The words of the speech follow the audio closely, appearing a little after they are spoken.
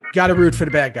Got to root for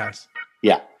the bad guys.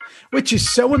 Yeah. Which is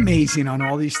so amazing on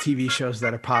all these TV shows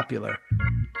that are popular.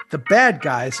 The bad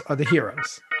guys are the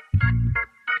heroes.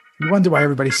 You wonder why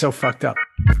everybody's so fucked up.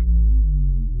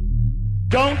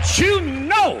 Don't you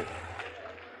know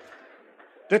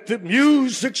that the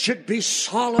music should be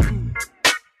solemn?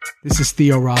 This is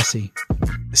Theo Rossi.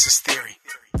 This is Theory.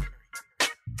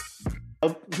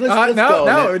 Let's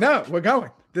go. No, we're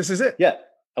going. This is it. Yeah.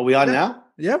 Are we on now?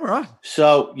 Yeah, we're on.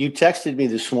 So you texted me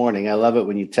this morning. I love it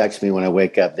when you text me when I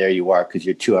wake up. There you are, because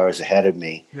you're 2 hours ahead of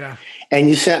me. Yeah. And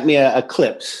you sent me a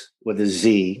clips with a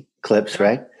Z, clips,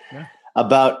 right? Yeah.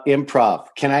 About improv.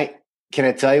 Can I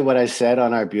tell you what I said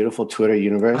on our beautiful Twitter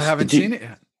universe? I haven't seen it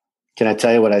yet. Can I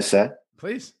tell you what I said?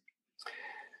 Please.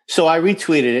 So I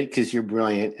retweeted it because you're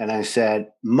brilliant. And I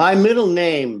said, my middle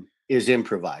name is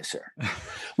Improviser.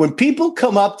 When people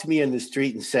come up to me in the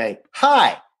street and say,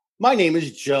 hi, my name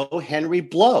is Joe Henry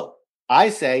Blow, I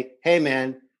say, hey,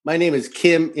 man, my name is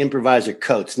Kim Improviser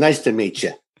Coates. Nice to meet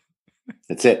you.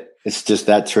 That's it. It's just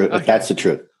that true. Okay. That's the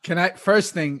truth. Can I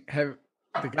first thing have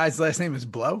the guy's last name is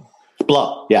Blow?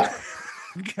 Blow, yeah.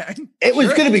 Okay. It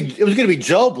was gonna be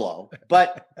Joe Blow,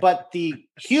 but the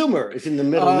humor is in the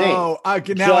middle name. Oh,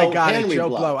 now I got it. Joe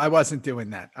Blow. I wasn't doing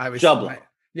that. I was Joe Blow.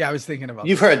 Yeah, I was thinking about.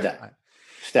 You've heard that.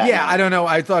 Yeah, I don't know.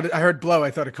 I heard Blow.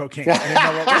 I thought of cocaine. I didn't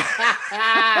know what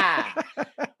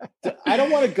I don't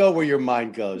want to go where your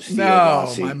mind goes. Theo No,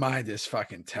 Rossi. my mind is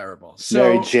fucking terrible.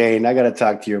 So, Mary Jane, I got to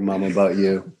talk to your mom about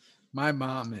you. My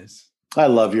mom is. I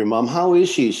love your mom. How is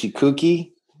she? Is she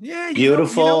kooky? Yeah,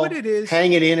 beautiful. You know what it is.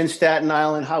 Hanging in Staten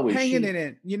Island. How is hanging she?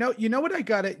 in? You know what I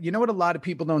got it. You know what a lot of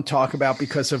people don't talk about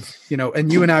because of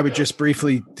and you and I were just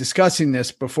briefly discussing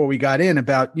this before we got in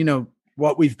about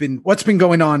what's been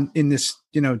going on in this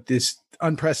this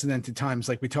unprecedented times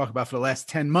like we talk about for the last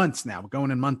 10 months now. We're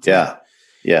going in month 10.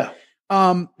 Yeah.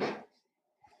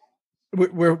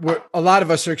 We're a lot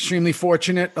of us are extremely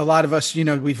fortunate. A lot of us,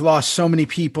 we've lost so many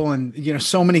people and,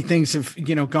 so many things have,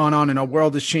 gone on and our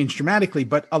world has changed dramatically.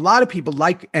 But a lot of people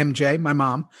like MJ, my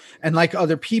mom, and like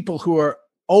other people who are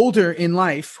older in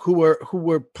life, who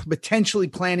were potentially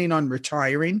planning on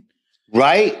retiring.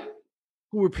 Right.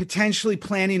 Who were potentially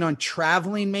planning on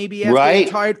traveling maybe after they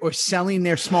retired or selling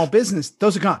their small business.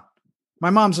 Those are gone. My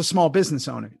mom's a small business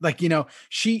owner. Like,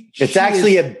 it's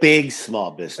actually a big small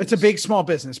business. It's a big small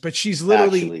business, but she's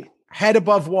literally head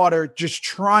above water, just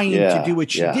trying to do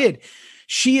what she did.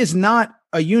 She is not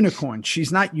a unicorn.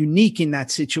 She's not unique in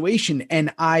that situation.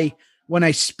 And when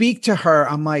I speak to her,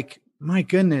 I'm like, my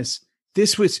goodness,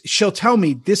 she'll tell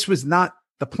me this was not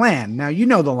the plan. Now,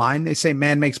 the line, they say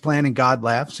man makes plan and God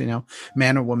laughs,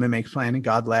 man or woman makes plan and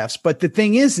God laughs. But the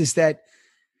thing is that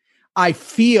I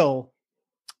feel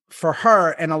for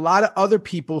her and a lot of other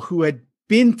people who had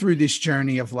been through this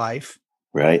journey of life.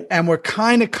 Right. And we're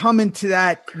kind of coming to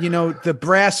that, the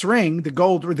brass ring, the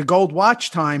gold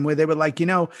watch time where they were like,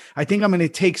 I think I'm going to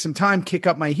take some time, kick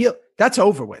up my heel. That's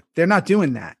over with. They're not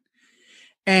doing that.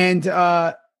 And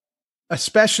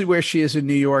especially where she is in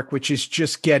New York, which is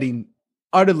just getting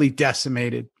utterly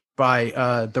decimated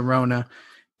by the Rona.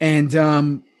 And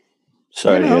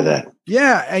sorry to hear that.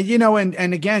 Yeah,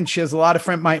 and again, she has a lot of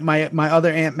friends. My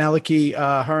other Aunt Meliki,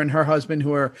 her and her husband,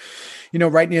 who are,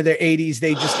 right near their 80s,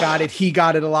 they just got it. He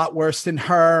got it a lot worse than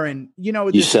her, and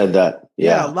you said that.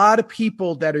 Yeah, a lot of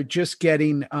people that are just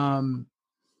getting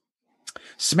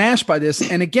smashed by this.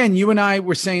 And again, you and I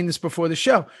were saying this before the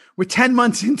show. We're 10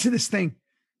 months into this thing.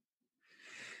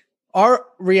 Our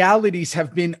realities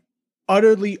have been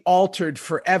utterly altered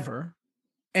forever,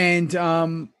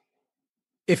 and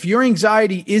if your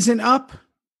anxiety isn't up,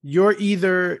 you're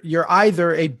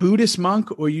either a Buddhist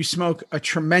monk or you smoke a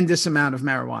tremendous amount of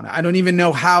marijuana. I don't even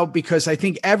know how, because I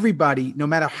think everybody, no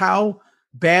matter how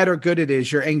bad or good it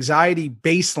is, your anxiety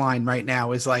baseline right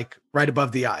now is like right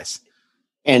above the eyes.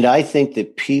 And I think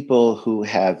that people who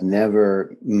have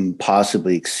never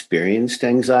possibly experienced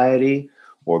anxiety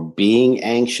or being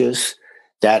anxious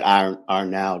that are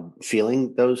now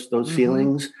feeling those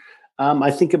feelings,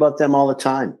 I think about them all the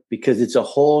time because it's a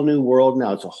whole new world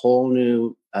now. It's a whole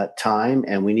new time,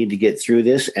 and we need to get through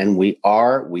this. And we're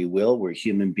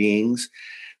human beings.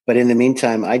 But in the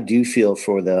meantime, I do feel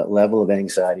for the level of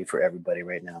anxiety for everybody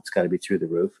right now. It's got to be through the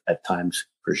roof at times,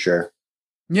 for sure.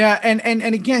 Yeah. And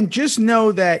again, just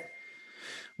know that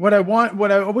what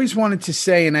I always wanted to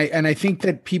say, and I think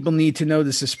that people need to know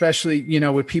this, especially,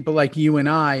 with people like you and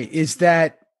I, is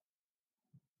that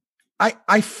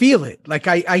I feel it. Like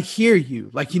I hear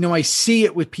you, like, I see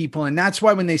it with people. And that's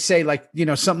why when they say like,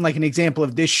 something like an example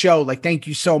of this show, like, thank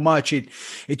you so much. It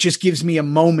just gives me a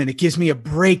moment. It gives me a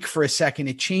break for a second.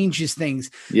 It changes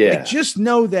things. Yeah. Like, just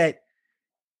know that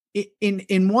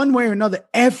in one way or another,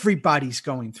 everybody's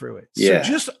going through it. Yeah. So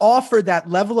just offer that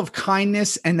level of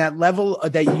kindness and that level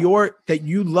that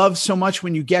you love so much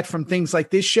when you get from things like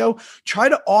this show. Try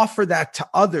to offer that to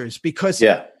others, because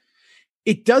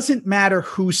it doesn't matter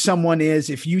who someone is.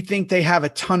 If you think they have a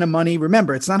ton of money,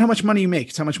 remember, it's not how much money you make,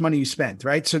 it's how much money you spend,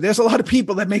 right? So there's a lot of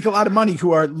people that make a lot of money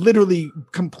who are literally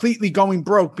completely going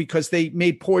broke because they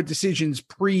made poor decisions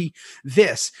pre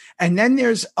this. And then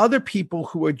there's other people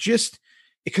who are just,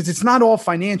 because it's not all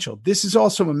financial. This is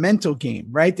also a mental game,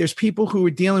 right? There's people who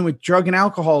are dealing with drug and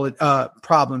alcohol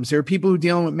problems. There are people who are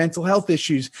dealing with mental health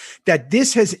issues, that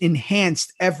this has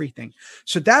enhanced everything.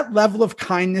 So that level of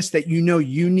kindness that you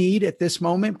need at this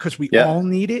moment, because we all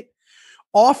need it,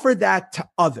 offer that to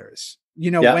others.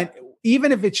 When,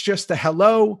 even if it's just a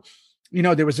hello.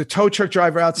 There was a tow truck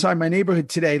driver outside my neighborhood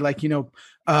today,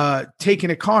 taking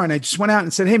a car, and I just went out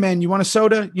and said, "Hey man, you want a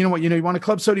soda? You want a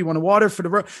club soda? You want a water for the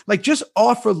road?" Just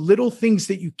offer little things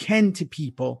that you can to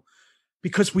people,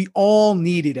 because we all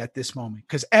need it at this moment,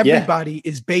 because everybody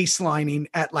is baselining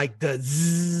at the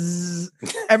zzz.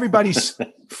 Everybody's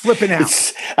flipping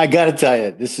out. I got to tell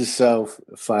you, this is so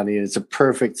funny. It's a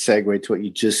perfect segue to what you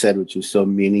just said, which was so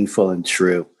meaningful and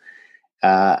true.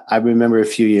 I remember a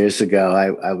few years ago,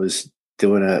 I was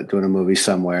doing a movie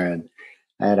somewhere, and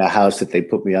I had a house that they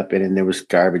put me up in, and there was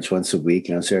garbage once a week,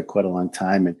 and I was there quite a long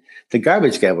time. And the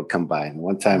garbage guy would come by, and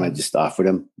one time I just offered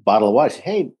him a bottle of water. I said,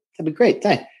 "Hey, that'd be great,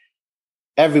 thanks."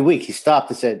 Every week he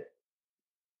stopped and said,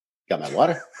 "Got my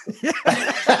water?"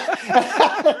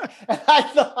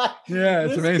 I thought,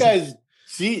 it's amazing.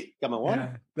 Got my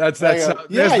water? Yeah. There's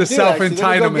the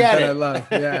self-entitlement that I love.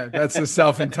 Yeah, that's the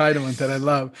self-entitlement that I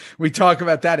love. We talk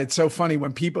about that. It's so funny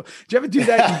when people, do you ever do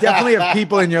that? You definitely have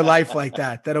people in your life like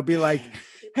that, that'll be like,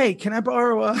 "Hey, can I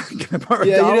borrow a $1?"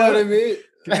 You know what I mean?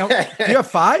 Do you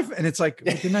have $5? And it's like,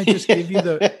 didn't I just give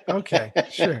you okay,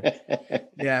 sure.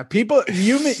 Yeah.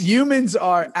 Humans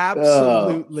are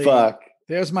absolutely,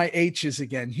 there's my H's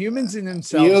again. Humans in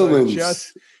themselves are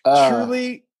just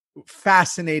truly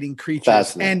fascinating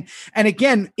creatures. And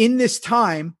again, in this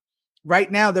time right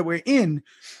now that we're in,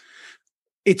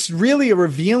 it's really a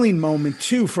revealing moment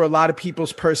too for a lot of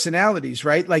people's personalities,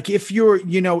 right? If you're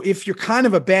kind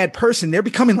of a bad person, they're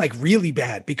becoming really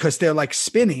bad because they're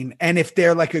spinning. And if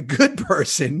they're a good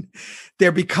person,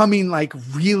 they're becoming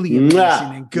really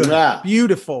amazing and good,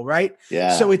 beautiful, right?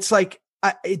 Yeah. So it's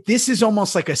this is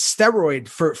almost like a steroid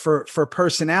for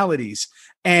personalities.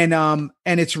 And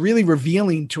it's really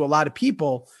revealing to a lot of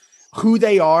people who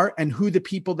they are and who the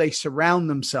people they surround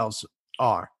themselves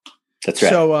are. That's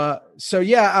right.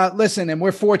 So listen, and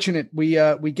we're fortunate.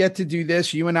 We get to do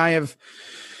this. You and I have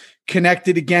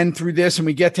connected again through this, and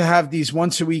we get to have these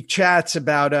once a week chats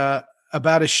about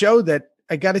a show that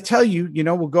I got to tell you,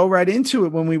 we'll go right into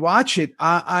it when we watch it.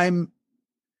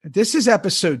 This is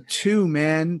episode 2,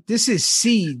 man. This is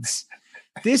Seeds.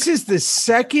 This is the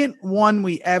second one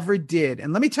we ever did.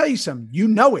 And let me tell you something,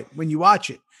 it when you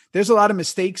watch it. There's a lot of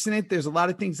mistakes in it. There's a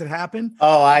lot of things that happen.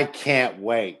 Oh, I can't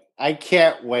wait.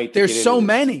 There's so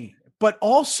many, but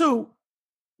also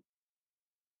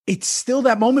it's still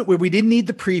that moment where we didn't need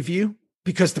the preview,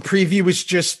 because the preview was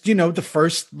just, the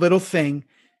first little thing.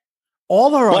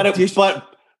 All our auditions.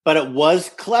 But it was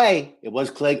Clay. It was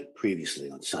Clay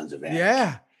previously on Sons of Anarchy.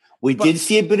 Yeah. We did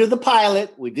see a bit of the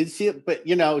pilot. We did see it, but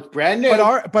it's brand new.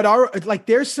 But our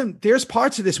there's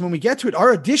parts of this when we get to it.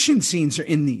 Our audition scenes are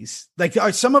in these.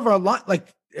 Some of our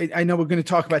I know we're going to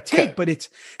talk about tape, but it's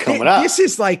coming up.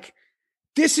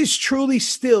 This is truly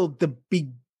still the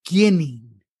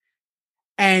beginning.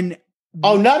 And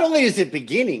not only is it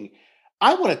beginning,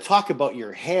 I want to talk about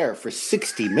your hair for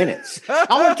 60 minutes. I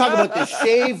want to talk about the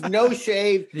shave, no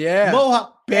shave,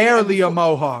 mohawk, barely a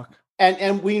mohawk.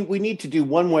 And we need to do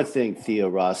one more thing, Theo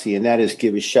Rossi, and that is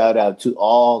give a shout out to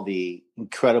all the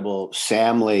incredible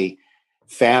Samly,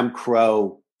 Fam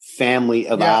Crow family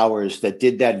of ours that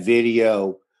did that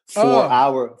video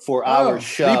for our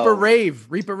show. Reaper Raves.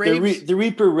 The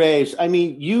Reaper Raves. I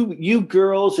mean, you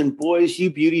girls and boys,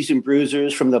 you beauties and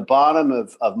bruisers, from the bottom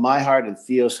of my heart and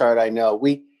Theo's heart, I know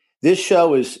this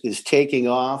show is taking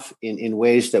off in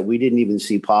ways that we didn't even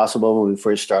see possible when we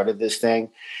first started this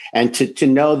thing. And to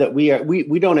know that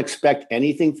we don't expect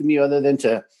anything from you other than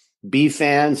to be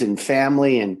fans and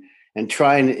family and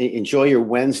try and enjoy your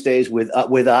Wednesdays with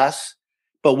us.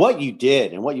 But what you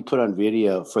did and what you put on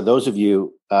video, for those of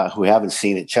you who haven't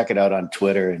seen it, check it out on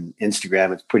Twitter and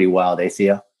Instagram. It's pretty wild, eh,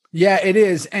 Theo? Yeah, it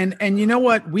is. And you know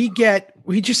what? We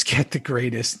just get the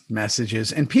greatest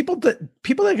messages, and people that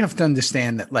have to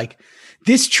understand that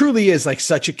this truly is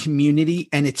such a community,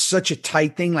 and it's such a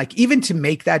tight thing. Even to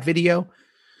make that video,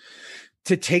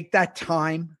 to take that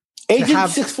time Agent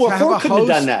 644 couldn't have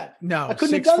done that. No, I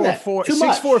couldn't have done that.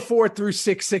 644 through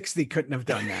 660 couldn't have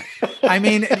done that. I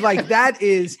mean, like that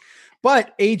is,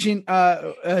 but Agent,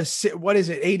 what is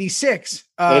it? 86.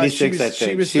 86, I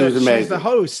think. She was amazing. She was the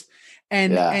host.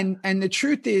 And the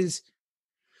truth is,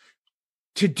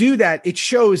 to do that, it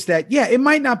shows that, yeah, it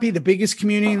might not be the biggest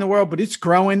community in the world, but it's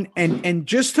growing. And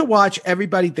just to watch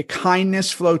everybody, the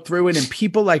kindness flow through it, and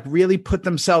people like really put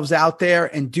themselves out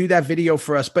there and do that video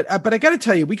for us. But I got to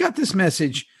tell you, we got this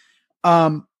message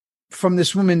from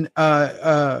this woman,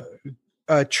 Trisha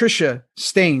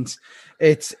Staines.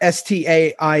 It's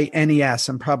Staines.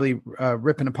 I'm probably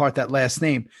ripping apart that last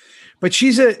name, but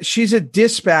she's a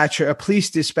dispatcher, a police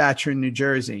dispatcher in New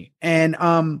Jersey.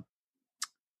 And,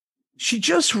 she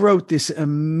just wrote this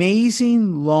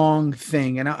amazing long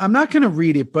thing, and I'm not going to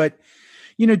read it, but,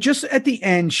 just at the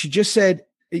end, she just said,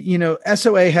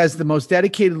 SOA has the most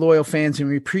dedicated, loyal fans, and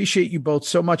we appreciate you both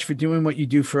so much for doing what you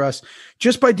do for us.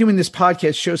 Just by doing this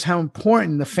podcast shows how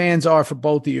important the fans are for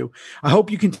both of you. I hope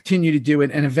you continue to do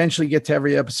it and eventually get to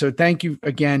every episode. Thank you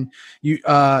again. Thank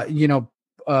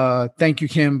you,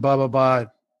 Kim, blah, blah, blah,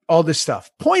 all this stuff.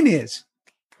 Point is,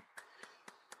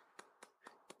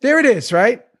 there it is,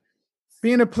 right?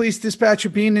 Being a police dispatcher,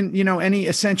 being in, any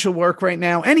essential work right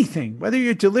now, anything, whether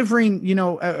you're delivering,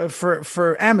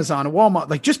 for Amazon or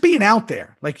Walmart, like just being out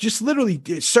there, like just literally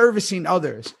servicing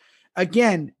others.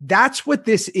 Again, that's what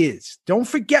this is. Don't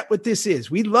forget what this is.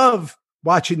 We love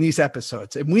watching these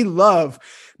episodes and we love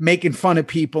making fun of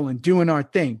people and doing our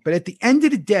thing. But at the end of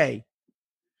the day,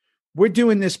 we're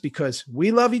doing this because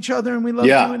we love each other and we love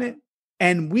doing it.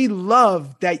 And we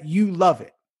love that you love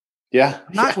it. Yeah.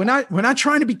 We're not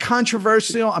trying to be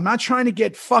controversial. I'm not trying to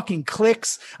get fucking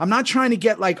clicks. I'm not trying to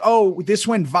get like, oh, this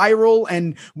went viral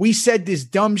and we said this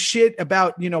dumb shit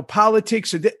about,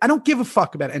 politics. I don't give a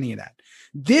fuck about any of that.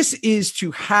 This is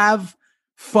to have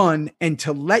fun and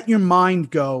to let your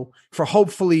mind go for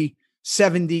hopefully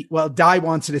 70. Well, Di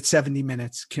wants it at 70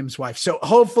 minutes, Kim's wife. So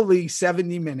hopefully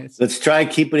 70 minutes. Let's try and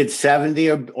keep it at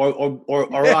 70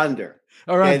 or under.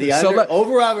 All right. The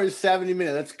over is 70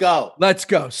 minutes. Let's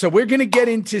go. So we're going to get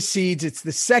into Seeds. It's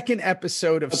the second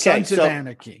episode of Sons of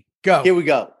Anarchy. Go. Here we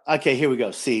go. Okay, here we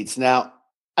go. Seeds. Now,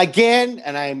 again,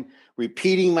 and I'm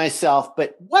repeating myself,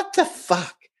 but what the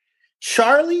fuck?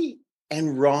 Charlie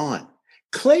and Ron,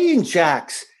 Clay and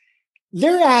Jax,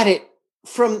 they're at it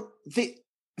from the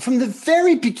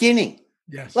very beginning.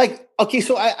 Yes. Like, okay,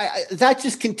 so I that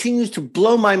just continues to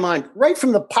blow my mind. Right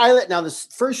from the pilot, now this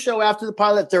first show after the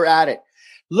pilot, they're at it.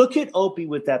 Look at Opie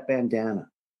with that bandana.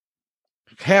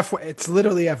 Halfway, it's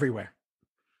literally everywhere.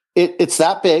 It's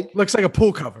that big. Looks like a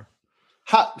pool cover.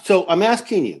 So I'm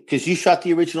asking you, because you shot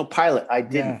the original pilot. I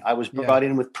didn't. Yeah. I was brought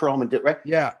in with Perlman, right?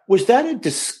 Yeah. Was that a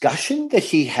discussion that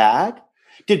he had?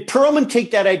 Did Perlman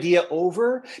take that idea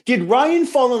over? Did Ryan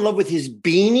fall in love with his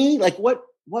beanie? Like what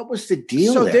was the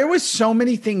deal? So there was so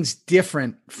many things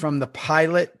different from the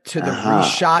pilot to the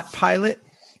reshot pilot,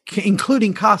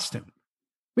 including costume.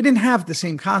 We didn't have the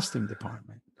same costume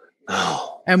department.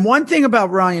 Oh. And one thing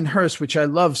about Ryan Hurst, which I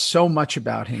love so much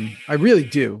about him, I really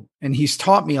do, and he's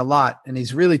taught me a lot, and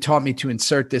he's really taught me to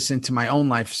insert this into my own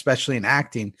life, especially in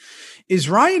acting, is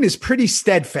Ryan is pretty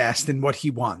steadfast in what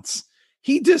he wants.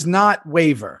 He does not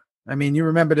waver. I mean, you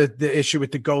remember the issue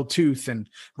with the gold tooth, and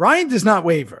Ryan does not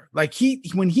waver. Like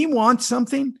when he wants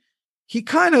something, he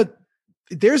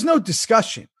there's no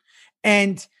discussion.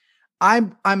 And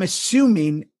I'm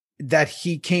assuming that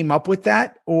he came up with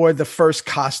that, or the first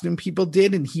costume people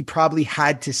did, and he probably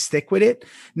had to stick with it.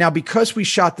 Now, because we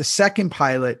shot the second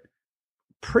pilot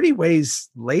pretty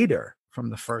ways later from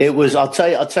the first. It was, I'll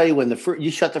tell you when you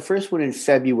shot the first one in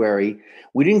February,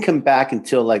 we didn't come back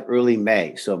until like early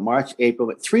May. So March, April,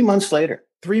 but 3 months later.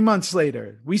 3 months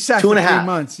later. We sat for 3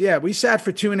 months. Yeah. We sat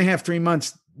for 2.5, 3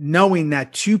 months, knowing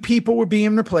that 2 people were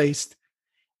being replaced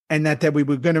and that we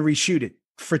were going to reshoot it.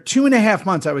 For 2.5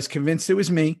 months, I was convinced it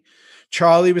was me.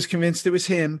 Charlie was convinced it was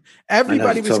him.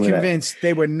 Everybody was convinced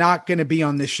they were not going to be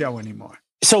on this show anymore.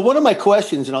 So one of my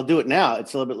questions, and I'll do it now,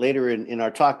 it's a little bit later in our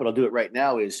talk, but I'll do it right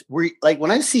now, is like when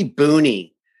I see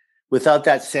Booney without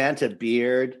that Santa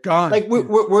beard, gone. Like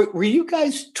were you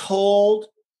guys told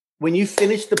when you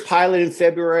finished the pilot in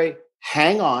February,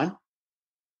 hang on,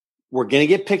 we're going to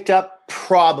get picked up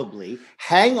probably,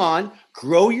 hang on,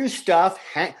 grow your stuff.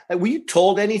 Were you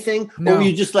told anything? No. Or were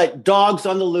you just like dogs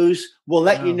on the loose? We'll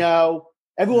let you know.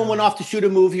 Everyone went off to shoot a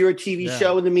movie or a TV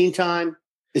show in the meantime.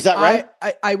 Is that right?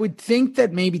 I would think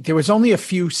that maybe there was only a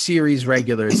few series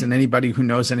regulars, and anybody who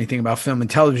knows anything about film and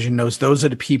television knows those are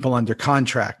the people under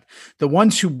contract. The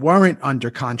ones who weren't under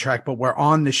contract but were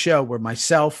on the show were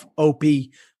myself,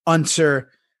 Opie, Unser,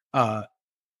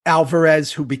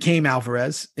 Alvarez, who became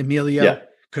Alvarez, Emilio,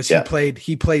 because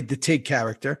he played the Tig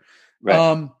character.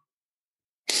 Right.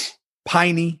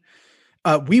 Piney.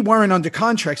 We weren't under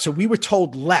contract, so we were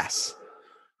told less.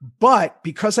 But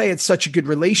because I had such a good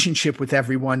relationship with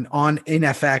everyone in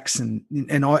FX and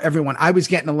everyone, I was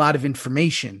getting a lot of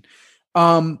information.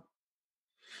 No,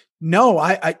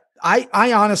 I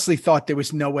honestly thought there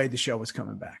was no way the show was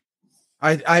coming back.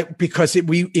 Because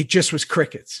it just was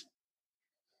crickets.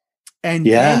 And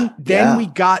then we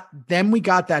got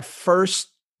that first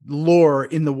lure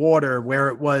in the water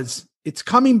where it's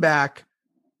coming back.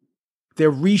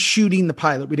 They're reshooting the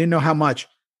pilot. We didn't know how much,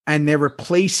 and they're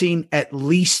replacing at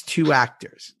least 2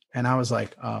 actors. And I was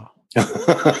like, oh.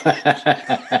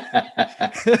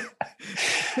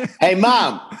 Hey,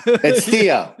 Mom, it's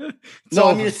Theo.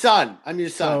 I'm your son.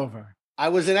 It's over. I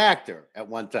was an actor at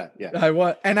one time. Yeah, I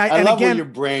was, and I love where your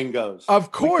brain goes.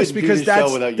 Of course, because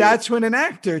that's when an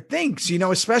actor thinks,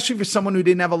 especially for someone who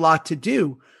didn't have a lot to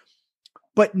do.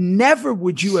 But never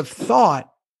would you have thought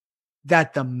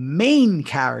that the main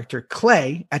character,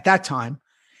 Clay, at that time,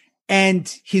 and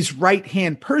his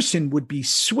right-hand person would be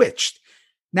switched.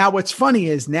 Now, what's funny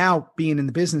is now being in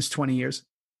the business 20 years,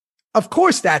 of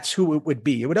course, that's who it would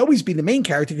be. It would always be the main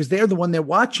character because they're the one they're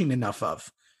watching enough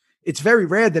of. It's very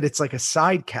rare that it's like a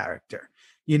side character,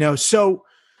 So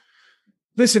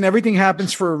listen, everything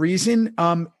happens for a reason.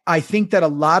 I think that a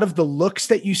lot of the looks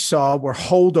that you saw were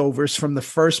holdovers from the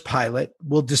first pilot.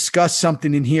 We'll discuss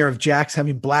something in here of Jax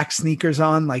having black sneakers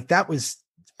on. Like that was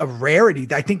a rarity.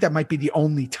 I think that might be the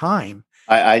only time.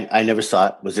 I never saw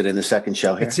it. Was it in the second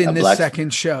show here? It's in the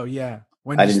second show. Yeah.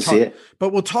 I didn't see it.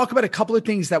 But we'll talk about a couple of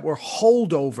things that were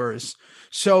holdovers.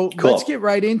 So Let's get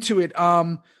right into it.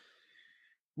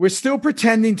 We're still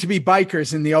pretending to be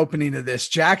bikers in the opening of this.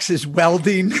 Jax is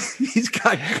welding. He's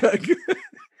got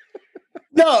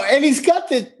no, and he's got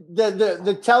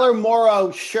the Teller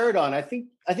Moro shirt on. I think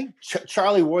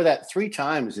Charlie wore that 3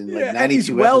 times in 92 and he's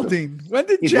welding. When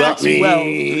did Jax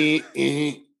weld?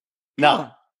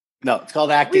 No, it's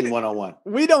called acting 101.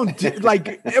 We don't do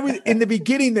it was in the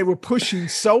beginning. They were pushing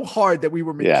so hard that we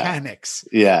were mechanics.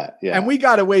 Yeah. And we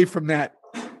got away from that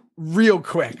real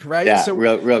quick, right? Yeah, so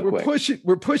real we're quick.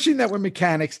 We're pushing that we're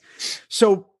mechanics.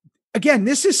 So again,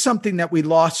 this is something that we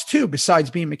lost too,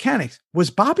 besides being mechanics. Was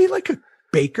Bobby like a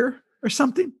baker or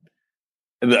something?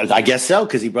 I guess so,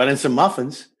 because he brought in some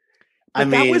muffins.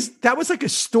 That was like a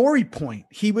story point.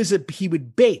 He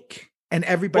would bake and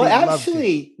everybody loved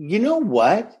it. You know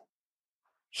what?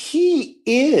 He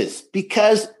is,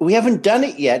 because we haven't done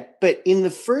it yet, but in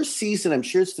the first season, I'm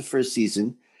sure it's the first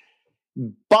season,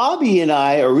 Bobby and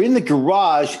I are in the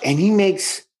garage and he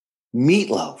makes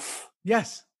meatloaf.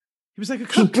 Yes. He was like a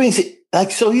cook. He brings it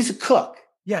so he's a cook.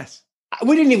 Yes.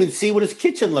 We didn't even see what his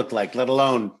kitchen looked like, let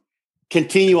alone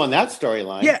continue on that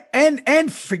storyline. Yeah. And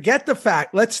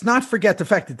let's not forget the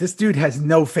fact that this dude has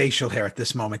no facial hair at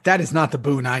this moment. That is not the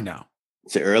Boone I know.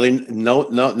 It's early.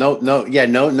 No. Yeah.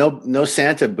 No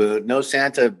Santa boot, no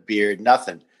Santa beard,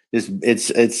 nothing.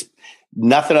 It's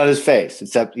nothing on his face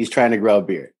except he's trying to grow a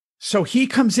beard. So he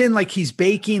comes in like he's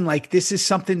baking, like this is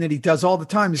something that he does all the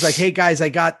time. He's like, "Hey guys, I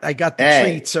got the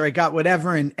treats, or I got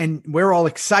whatever," and we're all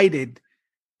excited.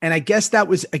 And I guess that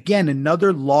was again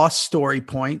another lost story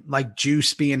point, like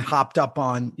Juice being hopped up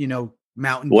on,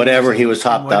 mountain whatever he was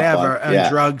hopped up on,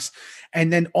 drugs,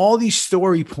 and then all these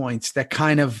story points that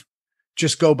kind of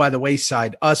just go by the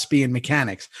wayside. Us being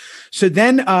mechanics. So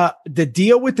then the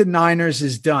deal with the Niners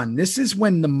is done. This is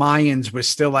when the Mayans were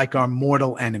still like our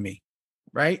mortal enemy,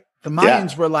 right? The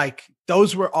Mayans were like,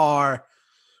 those were our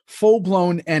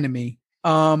full-blown enemy.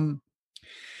 So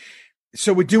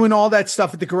we're doing all that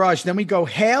stuff at the garage. Then we go,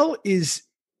 Hale is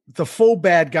the full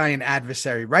bad guy and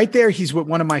adversary. Right there, he's with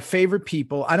one of my favorite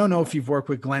people. I don't know if you've worked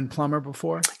with Glenn Plummer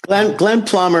before. Glenn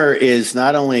Plummer is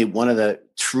not only one of the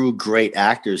true great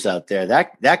actors out there,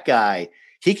 that guy,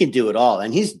 he can do it all.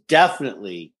 And he's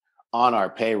definitely on our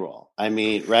payroll. I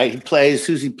mean, right?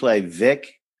 Who's he play?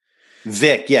 Vic?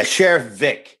 Yeah, Sheriff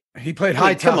Vic. He played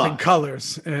High Top in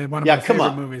Colors, one of my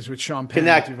favorite movies with Sean Penn.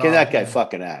 Can that guy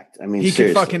fucking act? I mean, he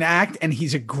seriously. can fucking act, and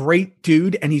he's a great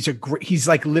dude, and he's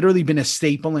like literally been a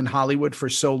staple in Hollywood for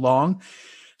so long.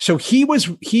 So he was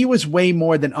way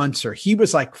more than Unser. He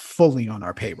was like fully on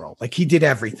our payroll. Like he did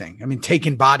everything. I mean,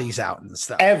 taking bodies out and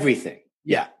stuff. Everything.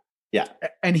 Yeah.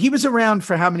 And he was around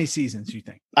for how many seasons, you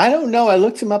think? I don't know. I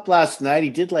looked him up last night. He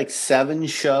did like 7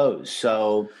 shows.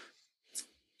 So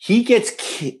he gets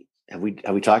Have we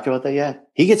talked about that yet?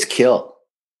 He gets killed.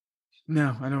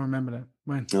 No, I don't remember that.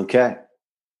 When? Okay.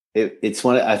 It's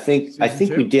one. I think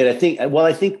we did.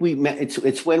 I think we met.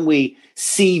 It's when we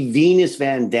see Venus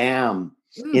Van Dam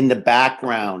in the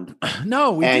background.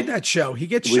 No, we did that show. He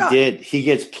gets shot. We did. He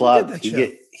gets plugged.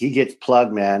 He gets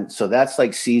plugged, man. So that's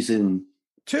like season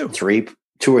 2 or 3.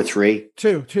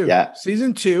 2. Yeah.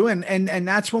 Season 2. And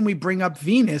that's when we bring up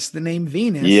Venus, the name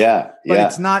Venus. Yeah. But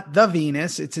it's not the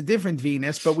Venus. It's a different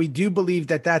Venus. But we do believe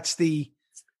that that's the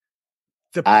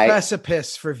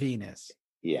precipice for Venus.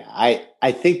 Yeah.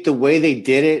 I think the way they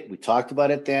did it, we talked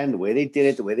about it then, the way they did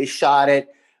it, the way they shot it,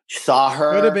 saw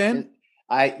her. Could have been.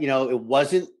 It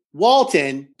wasn't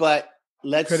Walton, but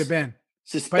could have been.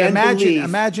 Suspend but belief.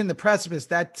 Imagine the precipice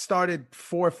that started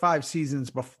 4 or 5 seasons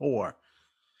before.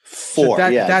 4. So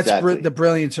that's exactly. the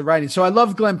brilliance of writing. So I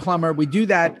love Glenn Plummer. We do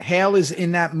that. Hale is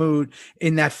in that mood,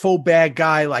 in that full bad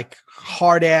guy, like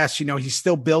hard ass. He's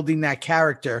still building that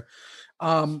character.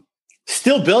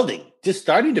 Still building. Just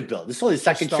starting to build. This is only the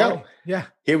second show. Yeah.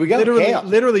 Here we go.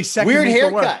 Literally second. Weird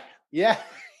haircut. Yeah.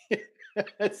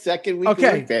 Second week.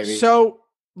 Okay. Week, baby. So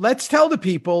let's tell the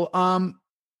people,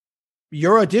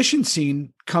 your audition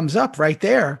scene comes up right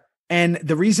there. And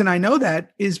the reason I know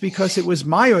that is because it was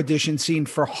my audition scene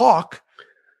for Hawk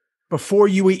before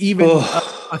you were even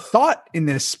a thought in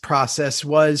this process.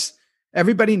 Was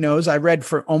everybody knows I read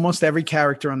for almost every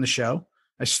character on the show.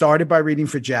 I started by reading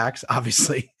for Jax,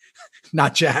 obviously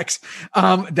not Jax.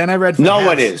 Then I read for no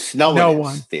one is.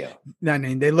 Theo. No,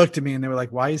 they looked at me and they were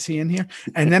like, why is he in here?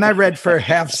 And then I read for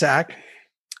Half Sack.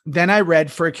 Then I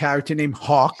read for a character named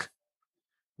Hawk,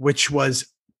 which was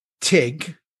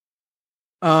Tig.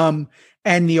 And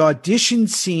the audition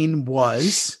scene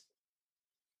was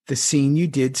the scene you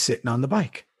did sitting on the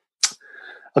bike.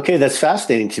 Okay, that's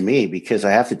fascinating to me because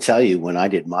I have to tell you, when I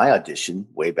did my audition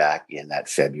way back in that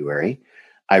February,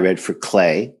 I read for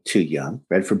Clay, too young,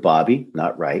 read for Bobby,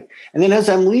 not right. And then as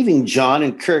I'm leaving, John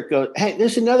and Kurt go, hey,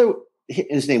 there's another,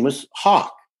 his name was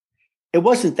Hawk. It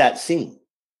wasn't that scene.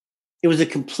 It was a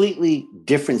completely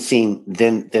different scene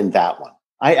than that one.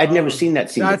 I'd never seen that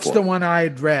scene That's before. The one I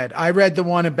had read. I read the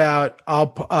one about,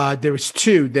 there was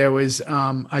 2. There was,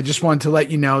 I just wanted to let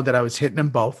you know that I was hitting them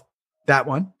both. That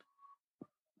one.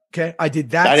 Okay. I did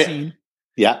that scene.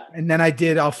 Yeah. And then I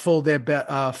did, I'll fill their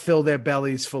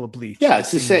bellies full of bleach. Yeah.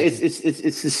 It's the same.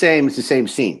 It's the same. It's the same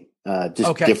scene. Just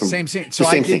okay. Different, same scene. So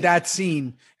I did that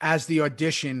scene as the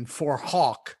audition for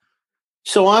Hawk.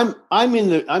 So I'm in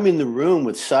the room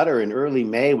with Sutter in early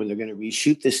May when they're going to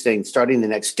reshoot this thing starting the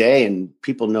next day, and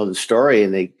people know the story,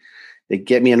 and they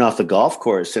get me in off the golf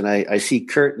course, and I see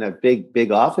Kurt in a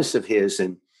big office of his,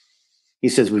 and he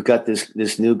says, we've got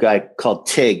this new guy called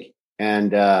Tig,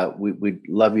 and we'd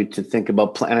love you to think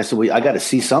about and I said, well, I got to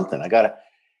see something.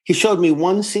 He showed me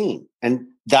one scene, and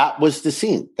that was the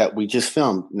scene that we just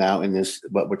filmed now in this,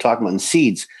 what we're talking about in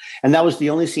Seeds, and that was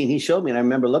the only scene he showed me, and I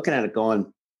remember looking at it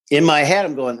going, in my head,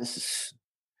 I'm going, it's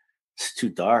too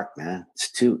dark, man. It's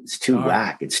too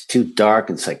whack. It's too dark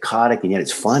and psychotic, and yet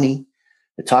it's funny.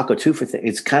 The Taco Tufa thing,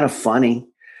 it's kind of funny,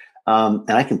 and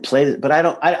I can play it, but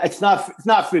it's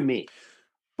not for me.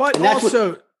 But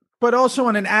also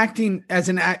in an acting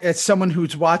as someone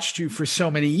who's watched you for so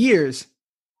many years,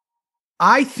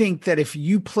 I think that if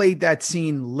you played that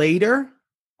scene later,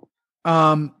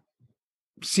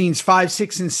 scenes 5,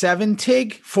 6, and 7,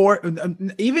 Tig, 4,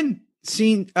 even.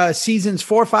 Seasons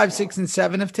 4, 5, 6, and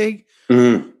 7 of Tig,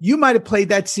 you might have played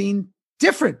that scene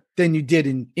different than you did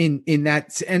in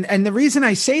that. And the reason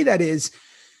I say that is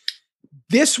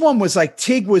this one was like,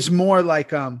 Tig was more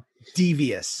like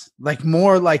devious, like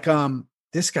more like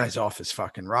this guy's off his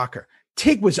fucking rocker.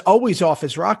 Tig was always off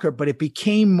his rocker, but it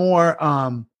became more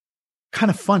kind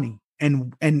of funny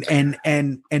and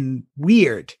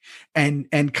weird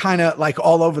and kind of like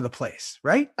all over the place,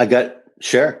 right?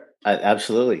 Sure.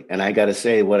 Absolutely. And I got to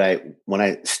say, when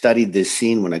I studied this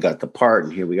scene, when I got the part,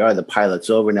 and here we are, the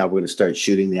pilot's over. Now we're going to start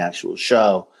shooting the actual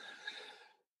show.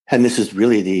 And this is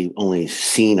really the only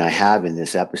scene I have in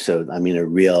this episode. I mean, a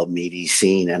real meaty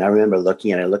scene. And I remember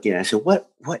looking at it, I said,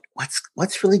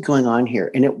 what's really going on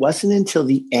here? And it wasn't until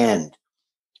the end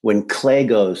when Clay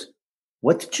goes,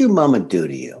 what did your mama do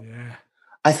to you? Yeah.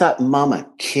 I thought, mama,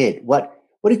 kid, what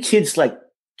do kids like?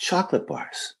 Chocolate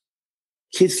bars.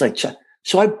 Kids like chocolate.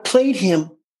 So I played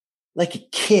him like a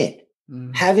kid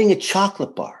having a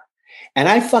chocolate bar. And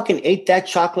I fucking ate that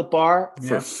chocolate bar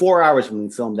for 4 hours when we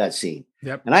filmed that scene.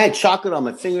 Yep. And I had chocolate on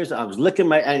my fingers. I was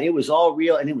licking and it was all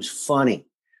real, and it was funny.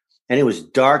 And it was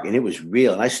dark, and it was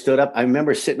real. And I stood up. I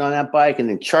remember sitting on that bike, and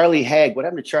then Charlie Haig. What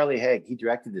happened to Charlie Haig? He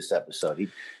directed this episode.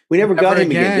 We never got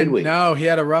him again, did we? No, he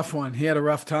had a rough one. He had a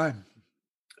rough time.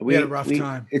 We had a rough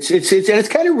time. It's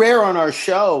kind of rare on our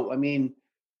show. I mean,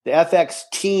 the FX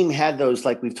team had those,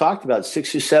 like we've talked about,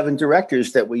 6 or 7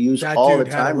 directors that we use all the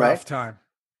time, right? Time.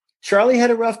 Charlie had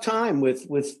a rough time with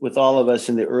all of us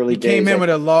in the early days. He came in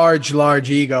with a large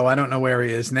ego. I don't know where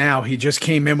he is now. He just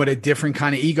came in with a different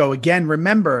kind of ego. Again,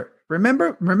 remember,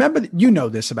 you know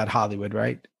this about Hollywood,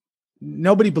 right?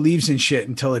 Nobody believes in shit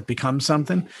until it becomes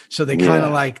something. So they kind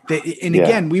of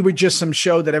again, we were just some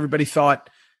show that everybody thought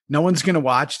no one's going to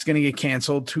watch. It's going to get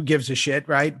canceled. Who gives a shit,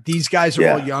 right? These guys are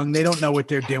all young. They don't know what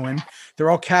they're doing. They're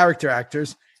all character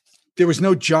actors. There was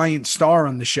no giant star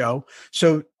on the show.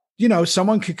 So,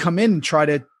 someone could come in and try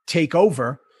to take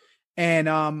over. And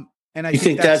I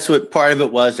think that's what part of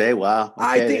it was. Hey, wow.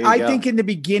 Okay, I think in the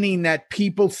beginning that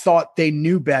people thought they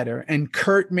knew better, and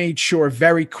Kurt made sure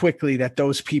very quickly that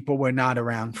those people were not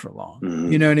around for long.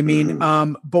 Mm-hmm. You know what I mean?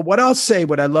 Mm-hmm. But what I'll say,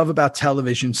 what I love about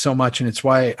television so much, and it's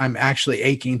why I'm actually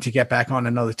aching to get back on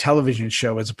another television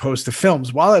show as opposed to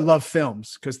films. While I love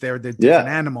films because they're the different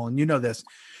animal, and you know this.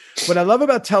 What I love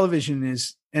about television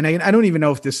is, and I don't even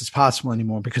know if this is possible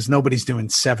anymore because nobody's doing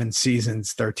 7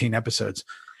 seasons, 13 episodes,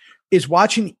 is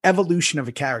watching the evolution of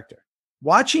a character.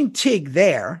 Watching Tig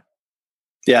there.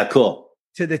 Yeah, cool.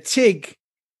 To the Tig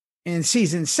in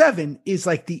season 7 is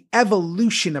like the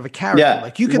evolution of a character. Yeah,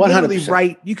 like you could 100%. Literally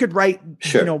write,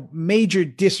 sure. Major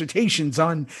dissertations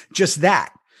on just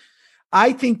that.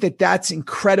 I think that that's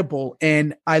incredible.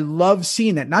 And I love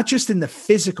seeing that, not just in the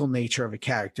physical nature of a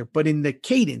character, but in the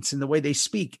cadence and the way they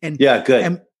speak. And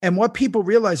good. And what people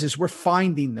realize is we're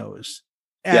finding those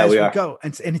as we go.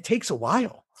 And it takes a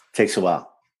while. Takes a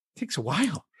while. It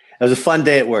was a fun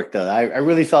day at work, though. I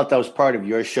really felt that was part of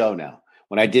your show now.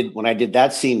 When I did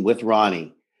that scene with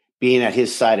Ronnie, being at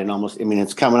his side, and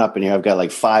it's coming up in here. I've got like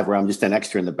 5 where I'm just an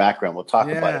extra in the background. We'll talk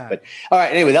about it. But all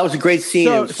right, anyway, that was a great scene.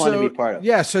 It was fun to be part of.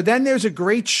 Yeah. So then there's a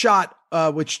great shot,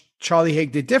 which Charlie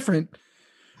Haig did different,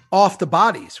 off the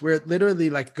bodies, where it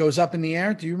literally like goes up in the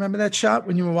air. Do you remember that shot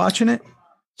when you were watching it?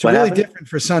 It's really different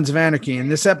for Sons of Anarchy. In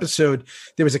this episode,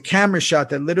 there was a camera shot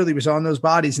that literally was on those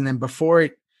bodies, and then before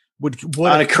it would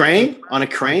on a crane?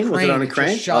 Was it on a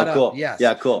crane? Shot cool. Up, yes.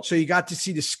 Yeah, cool. So you got to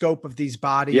see the scope of these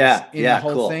bodies in the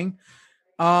whole thing.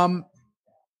 Go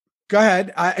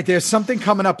ahead. There's something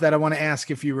coming up that I want to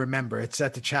ask if you remember. It's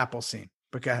at the chapel scene.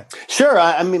 But go ahead. Sure.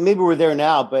 I mean, maybe we're there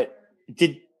now, but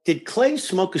did Clay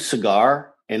smoke a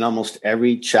cigar in almost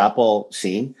every chapel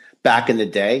scene back in the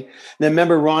day? And then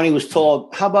remember Ronnie was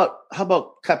told, how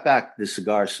about cut back the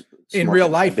cigars? In real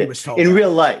life, he was told. In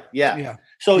real life, yeah. Yeah.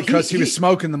 So because he was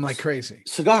smoking them like crazy.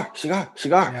 Cigar,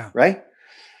 right?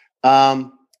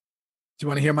 Do you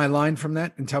want to hear my line from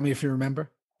that and tell me if you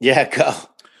remember? Yeah, go.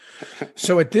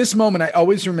 So at this moment, I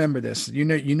always remember this. You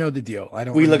know the deal.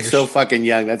 We look so fucking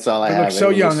young. That's all I have. We look so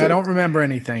young. I don't remember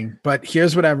anything. But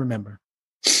here's what I remember.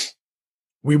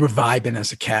 We were vibing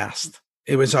as a cast.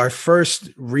 It was our first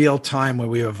real time where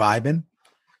we were vibing,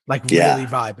 really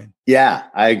vibing. Yeah,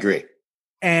 I agree.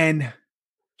 And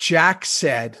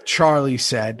Charlie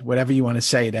said, whatever you want to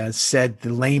say it as, said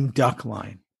the lame duck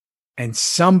line. And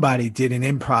somebody did an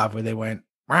improv where they went,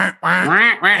 wah,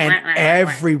 wah, and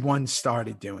everyone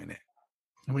started doing it.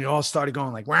 And we all started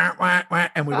going like, wah, wah, wah,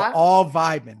 and we were all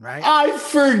vibing, right? I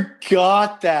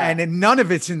forgot that. And then none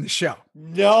of it's in the show.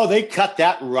 No, they cut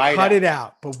that right out. Cut it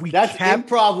out. But that's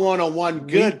improv 101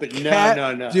 good, but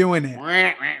no. Doing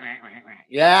it.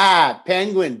 Yeah,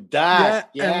 penguin duck.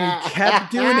 Yeah. And we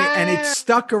kept doing it, and it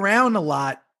stuck around a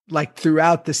lot. Like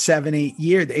throughout the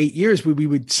 8 years, we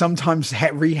would sometimes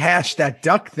rehash that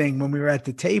duck thing when we were at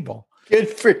the table. Good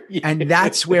for you. And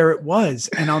that's where it was.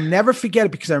 And I'll never forget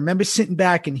it because I remember sitting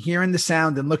back and hearing the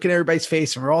sound and looking at everybody's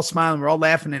face, and we're all smiling, we're all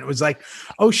laughing. And it was like,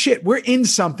 oh shit, we're in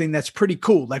something that's pretty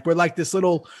cool. Like we're like this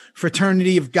little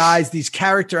fraternity of guys, these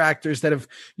character actors that have,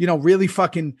 really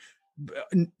fucking,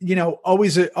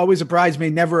 always a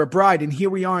bridesmaid, never a bride. And here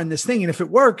we are in this thing. And if it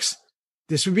works,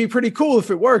 this would be pretty cool. If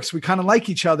it works, we kind of like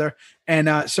each other.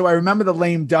 And so I remember the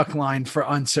lame duck line for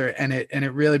Unser, and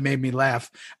it really made me laugh.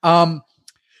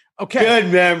 Okay.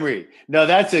 Good memory. No,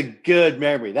 that's a good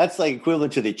memory. That's like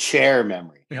equivalent to the chair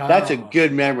memory. Oh. That's a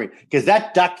good memory because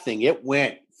that duck thing, it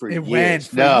went for years.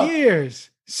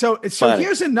 So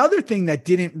here's another thing that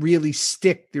didn't really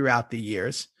stick throughout the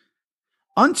years.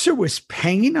 Unser was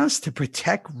paying us to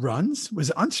protect runs.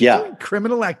 Was Unser doing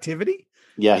criminal activity?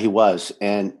 Yeah, he was.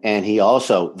 And he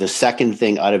also, the second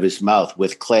thing out of his mouth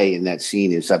with Clay in that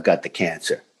scene is, I've got the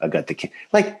cancer.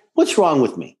 Like, what's wrong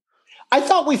with me? I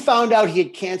thought we found out he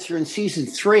had cancer in season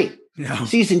 3,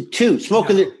 season 2,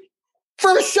 smoking the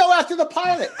first show after the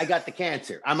pilot. I got the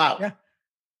cancer. I'm out. Yeah.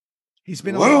 He's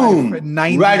been alive for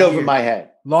 90 right years. Over my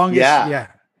head. Longest. Yeah.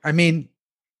 I mean,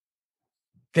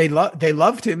 they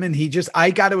loved him, and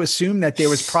I got to assume that there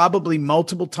was probably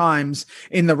multiple times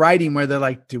in the writing where they're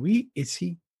like, is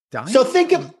he dying? So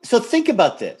think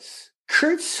about this.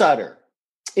 Kurt Sutter,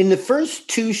 in the first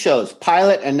 2 shows,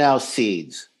 pilot and now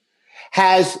Seeds,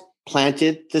 has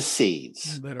planted the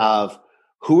seeds of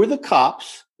who are the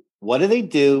cops, what do they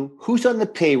do, who's on the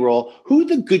payroll, who are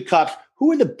the good cops,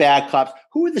 who are the bad cops,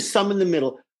 who are the some in the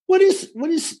middle.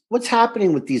 What's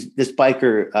happening with this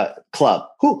biker club?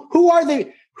 Who are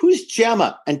they? Who's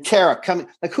Gemma and Tara coming?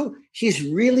 Like who? He's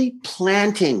really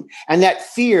planting, and that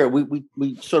fear.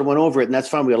 We sort of went over it, and that's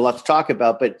fine. We had a lot to talk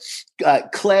about. But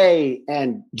Clay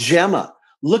and Gemma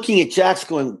looking at Jax,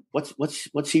 going,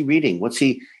 "What's he reading?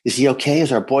 Is he okay?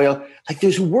 Is our boy like?"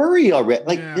 There's worry already.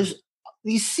 Like there's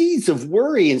these seeds of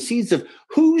worry and seeds of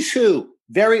who's who.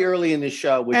 Very early in the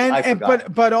show, which I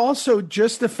forgot. But also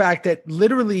just the fact that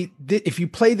literally, if you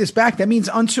play this back, that means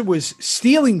Unser was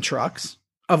stealing trucks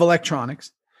of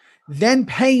electronics, then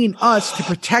paying us to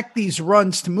protect these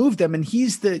runs to move them, and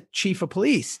he's the chief of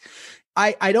police.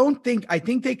 I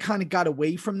think they kind of got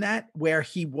away from that, where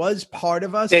he was part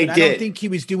of us. I don't think he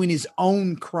was doing his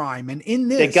own crime, and in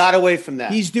this, they got away from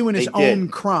that. He's doing his own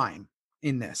crime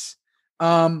in this.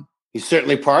 He's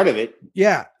certainly part of it.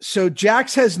 Yeah. So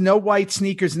Jax has no white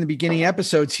sneakers in the beginning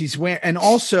episodes. He's wearing, and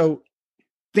also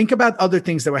think about other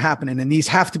things that were happening. And these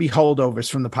have to be holdovers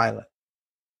from the pilot,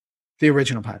 the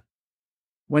original pilot.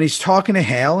 When he's talking to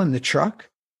Hale in the truck,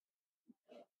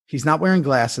 he's not wearing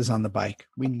glasses on the bike.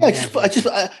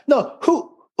 No.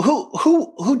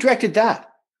 Who directed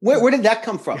that? Where did that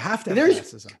come from? You have to have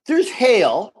glasses on. There's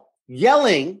Hale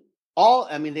yelling.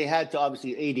 They had to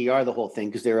obviously ADR the whole thing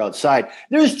because they were outside.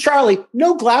 There's Charlie,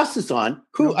 no glasses on.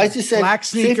 I just said black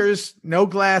sneakers, no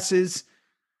glasses.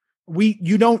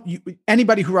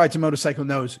 Anybody who rides a motorcycle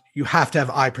knows you have to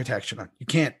have eye protection on.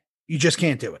 You just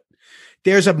can't do it.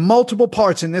 There's multiple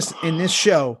parts in this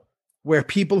show where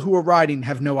people who are riding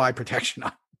have no eye protection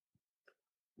on.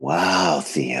 Wow,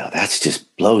 Theo, that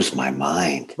just blows my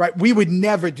mind. Right. We would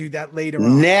never do that later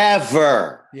on.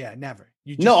 Never. Yeah, never.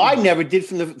 I never did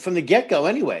from the get-go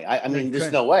anyway. I mean,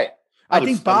 there's no way. I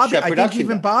think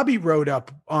even Bobby wrote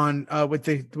up on with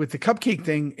the cupcake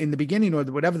thing in the beginning or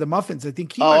whatever, the muffins. I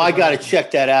think I got to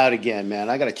check that out again, man.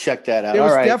 I got to check that out. There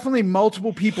was definitely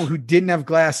multiple people who didn't have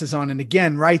glasses on. And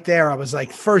again, right there, I was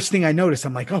like, first thing I noticed,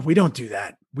 I'm like, oh, we don't do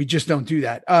that. We just don't do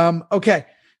that. Okay.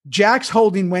 Jax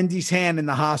holding Wendy's hand in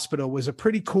the hospital was a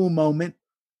pretty cool moment.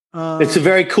 It's a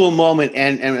very cool moment.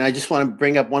 And I just want to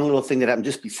bring up one little thing that happened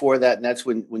just before that. And that's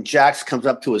when Jax comes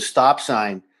up to a stop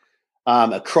sign,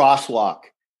 a crosswalk,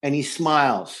 and he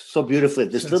smiles so beautifully.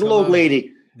 This little old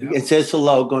lady and says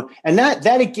hello. And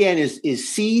that again is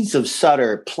seeds of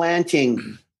Sutter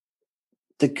planting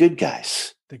the good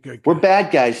guys. We're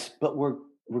bad guys, but we're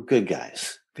good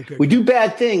guys. We do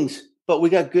bad things, but we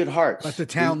got good hearts. But the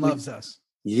town loves us.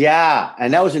 Yeah.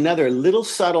 And that was another little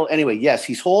subtle. Anyway, yes,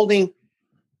 he's holding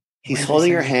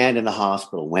her hand in the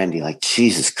hospital, Wendy, like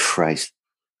Jesus Christ.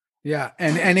 Yeah.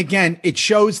 And again, it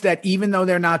shows that even though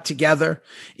they're not together,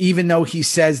 even though he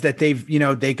says that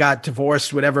they got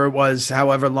divorced, whatever it was,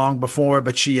 however long before,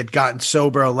 but she had gotten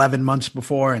sober 11 months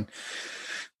before.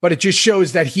 But it just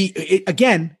shows that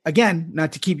again,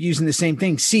 not to keep using the same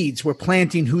thing, seeds, we're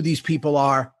planting who these people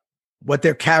are, what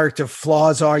their character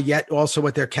flaws are, yet also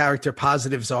what their character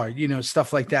positives are,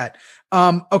 stuff like that.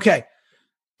 Okay.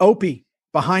 Opie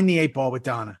behind the 8 ball with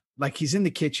Donna. Like he's in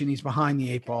the kitchen, he's behind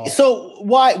the 8 ball. So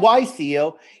why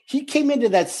Theo? He came into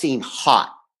that scene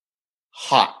hot.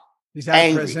 He's out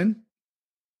of prison.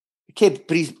 Okay,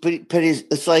 but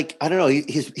it's like, I don't know.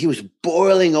 He was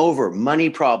boiling over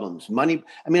money problems. I mean,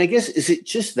 I guess, is it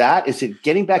just that? Is it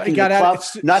getting back into the club?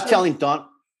 Not telling Don.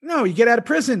 No, you get out of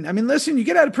prison. I mean, listen, you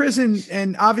get out of prison,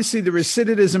 and obviously the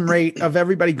recidivism rate of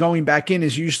everybody going back in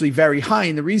is usually very high.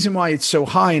 And the reason why it's so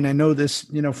high, and I know this,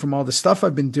 from all the stuff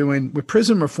I've been doing with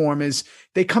prison reform, is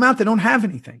they come out, they don't have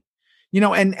anything,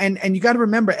 and you got to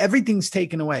remember, everything's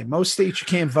taken away. Most states you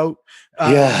can't vote.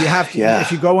 You have to,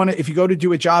 if you go to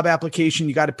do a job application,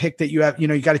 you got to pick that you have,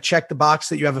 you got to check the box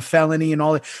that you have a felony and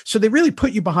all that. So they really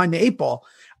put you behind the 8 ball.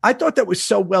 I thought that was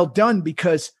so well done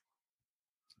because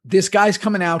this guy's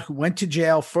coming out who went to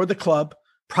jail for the club,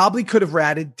 probably could have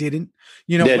ratted, didn't,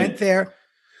 went there,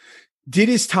 did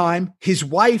his time. His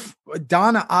wife,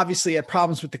 Donna, obviously had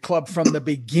problems with the club from the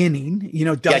beginning,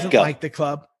 doesn't like the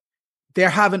club. They're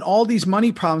having all these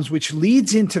money problems, which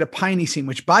leads into the Piney scene,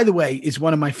 which, by the way, is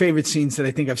one of my favorite scenes that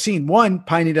I think I've seen. One,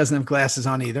 Piney doesn't have glasses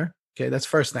on either. Okay, that's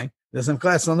first thing. Doesn't have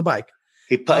glasses on the bike.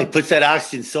 He puts that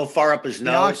oxygen so far up his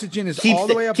nose. The oxygen is all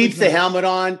the way up. Keeps the helmet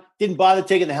on. Didn't bother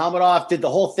taking the helmet off. Did the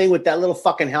whole thing with that little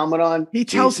fucking helmet on. He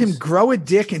tells him, grow a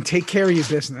dick and take care of your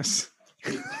business.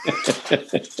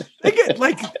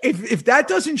 Like if that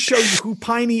doesn't show you who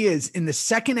Piney is in the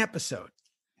second episode,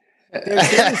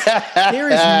 There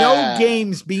is no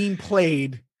games being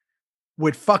played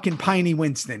with fucking Piney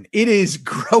Winston. It is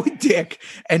grow a dick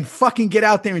and fucking get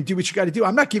out there and do what you got to do.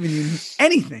 I'm not giving you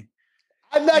anything.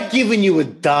 I'm not giving you a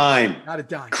dime. Not a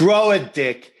dime. Grow a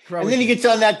dick. And then he gets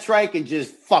on that trike and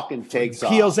just fucking takes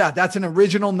off. Peels out. That's an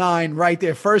original 9 right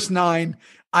there. First 9.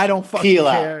 I don't fucking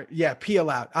care. Yeah, peel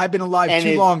out. I've been alive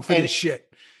too long for this shit.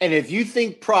 And if you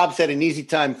think Props had an easy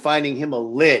time finding him a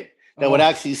lid that would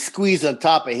actually squeeze on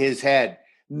top of his head,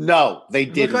 no, they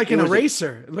didn't. It looked like an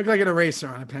eraser. It looked like an eraser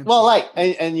on a pencil. Well,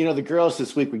 and you know, the girls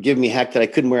this week were giving me heck that I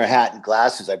couldn't wear a hat and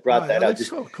glasses. I brought that out.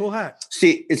 Just cool hat.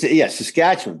 See, it's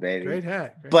Saskatchewan, baby. Great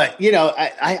hat. But you know,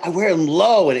 I wear them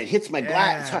low and it hits my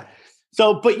glass.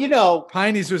 So, but you know,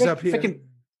 Piney's was up here.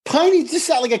 Piney just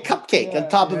sat like a cupcake on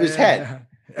top of his head.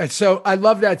 And so I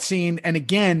love that scene. And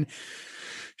again,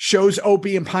 shows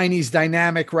Opie and Piney's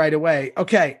dynamic right away.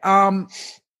 Okay.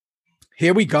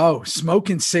 Here we go.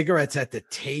 Smoking cigarettes at the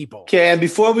table. Okay. And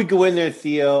before we go in there,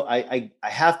 Theo, I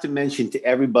have to mention to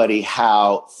everybody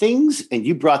how things, and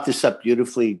you brought this up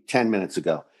beautifully 10 minutes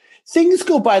ago, things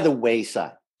go by the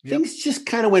wayside. Yep. Things just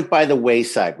kind of went by the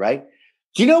wayside, right?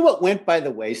 Do you know what went by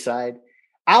the wayside?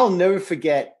 I'll never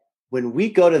forget when we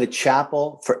go to the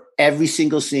chapel for every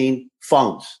single scene,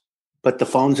 phones. Put the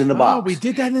phones in the box. We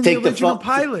did that in the original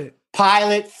pilot.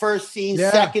 Pilot, first scene,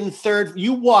 second, third.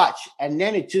 You watch, and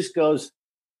then it just goes,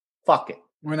 fuck it.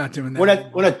 We're not doing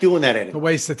that. We're not doing that anymore. A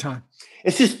waste of time.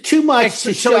 It's just too much.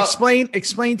 So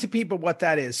explain to people what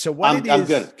that is. So what it is. I'm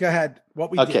good. Go ahead.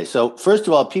 What we did. So first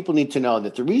of all, people need to know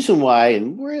that the reason why,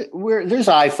 and there's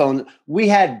iPhone, we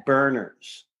had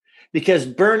burners because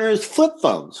burners, flip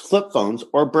phones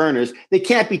or burners, they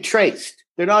can't be traced.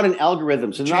 They're not an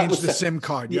algorithm. So change the SIM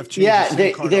card. You have to change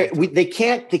the SIM card. They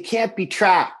can't be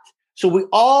tracked. So we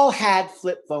all had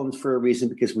flip phones for a reason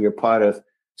because we were part of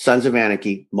Sons of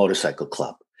Anarchy Motorcycle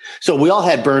Club. So we all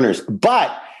had burners,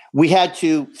 but we had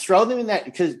to throw them in that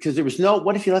because there was no.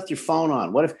 What if you left your phone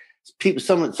on? What if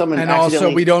someone and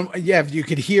also we don't. Yeah, you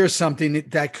could hear something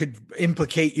that could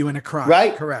implicate you in a crime.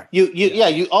 Right. Correct.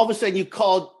 You all of a sudden you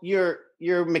called your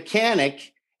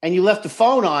mechanic and you left the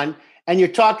phone on. And you're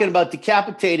talking about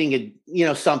decapitating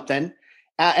something,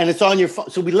 and it's on your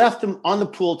phone. So we left them on the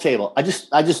pool table. I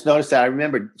just noticed that. I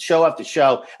remember show after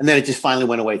show, and then it just finally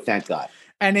went away. Thank God.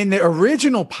 And in the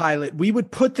original pilot, we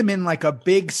would put them in like a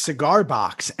big cigar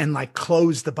box and like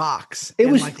close the box. It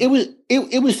was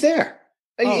there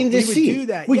in the scene. Do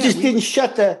that. We didn't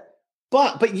shut the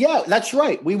box. But yeah, that's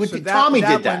right. We would. So Tommy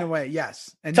did that. Went away.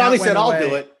 Yes, and Tommy said, "I'll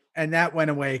do it." And that went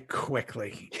away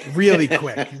quickly, really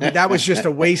quick. That was just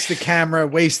a waste of camera,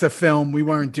 waste of film. We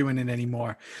weren't doing it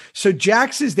anymore. So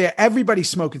Jax is there. Everybody's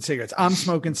smoking cigarettes. I'm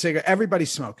smoking cigarettes. Everybody's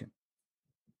smoking.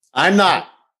 I'm not.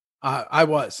 I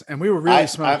was. And we were really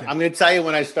smoking. I'm going to tell you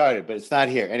when I started, but it's not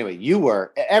here. Anyway, you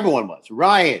were. Everyone was.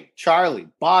 Ryan, Charlie,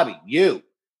 Bobby, you.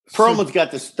 Perlman's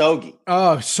got the stogie.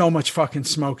 Oh, so much fucking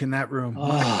smoke in that room.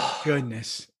 Oh.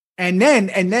 Goodness. And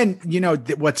then,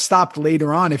 what stopped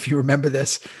later on, if you remember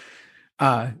this,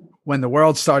 when the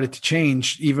world started to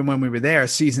change, even when we were there,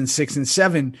 season 6 and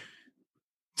 7,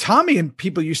 Tommy and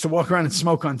people used to walk around and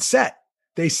smoke on set.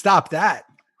 They stopped that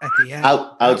at the end.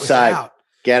 Outside.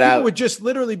 Get out. People would just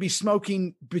literally be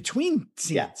smoking between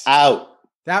scenes. Yeah, out.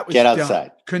 That was Get dumb.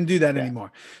 outside. Couldn't do that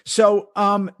anymore. So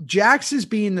Jax is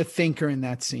being the thinker in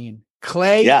that scene.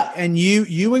 Clay and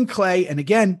you and Clay, and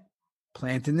again,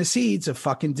 planting the seeds of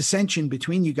fucking dissension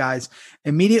between you guys.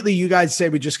 Immediately, you guys say,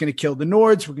 we're just going to kill the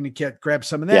Nords. We're going to grab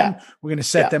some of them. Yeah. We're going to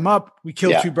set them up. We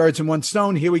kill 2 birds in 1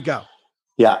 stone. Here we go.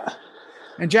 Yeah.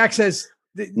 And Jack says,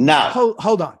 no,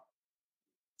 hold on.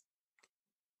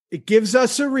 It gives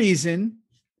us a reason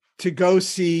to go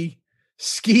see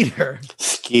Skeeter.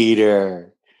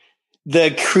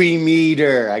 The cream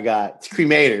eater. It's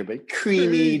cremator, but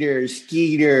cream eater,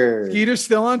 Skeeter. Skeeter's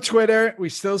still on Twitter. We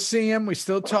still see him. We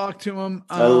still talk to him.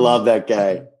 I love that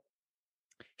guy.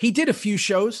 He did a few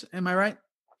shows. Am I right?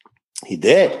 He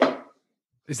did.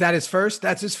 Is that his first?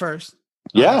 That's his first.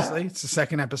 Yeah. Honestly. It's the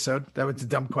second episode. That was a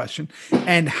dumb question.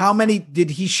 And how many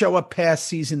did he show up past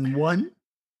season 1?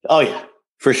 Oh, yeah.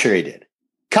 For sure he did.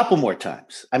 Couple more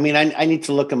times. I mean, I need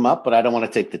to look him up, but I don't want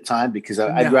to take the time because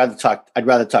I'd rather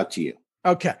talk to you.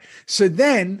 Okay. So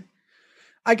then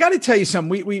I got to tell you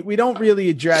something. We don't really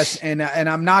address, and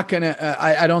I'm not going to,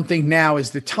 I don't think now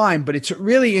is the time, but it's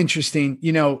really interesting,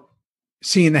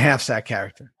 seeing the half sack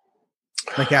character,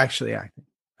 like actually acting.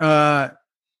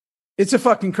 It's a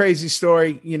fucking crazy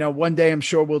story. One day I'm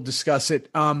sure we'll discuss it.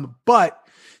 But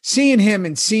seeing him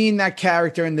and seeing that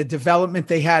character and the development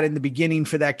they had in the beginning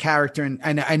for that character.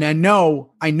 And I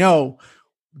know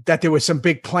that there were some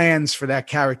big plans for that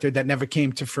character that never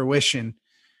came to fruition.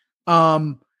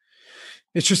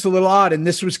 It's just a little odd. And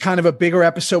this was kind of a bigger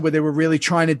episode where they were really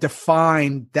trying to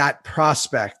define that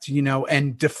prospect,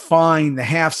 and define the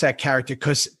half-sack character.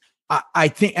 Cause I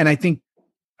think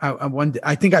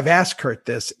I've asked Kurt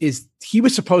this, is he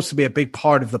was supposed to be a big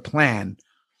part of the plan.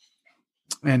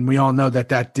 And we all know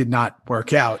that did not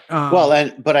work out.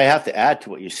 But I have to add to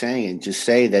what you're saying and just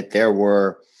say that there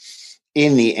were,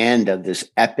 in the end of this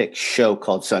epic show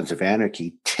called Sons of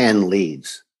Anarchy, 10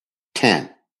 leads, 10.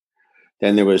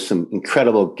 Then there was some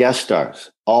incredible guest stars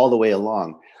all the way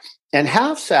along. And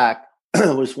Half Sack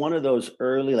was one of those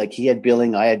early, like he had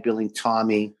billing, I had billing,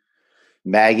 Tommy,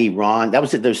 Maggie, Ron. That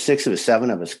was it. There's 6 of us,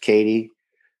 7 of us, Katie,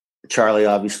 Charlie,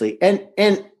 obviously.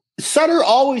 And Sutter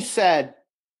always said,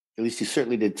 at least he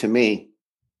certainly did to me,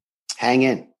 hang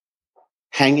in.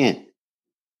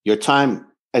 Your time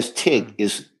as Tig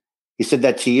is, he said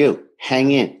that to you,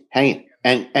 hang in.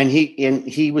 And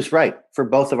he was right for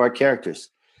both of our characters.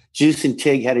 Juice and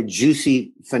Tig had a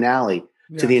juicy finale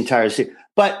to the entire series.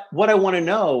 But what I want to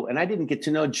know, and I didn't get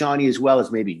to know Johnny as well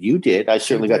as maybe you did. I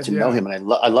certainly got to know him, and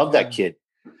I love that kid.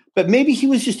 But maybe he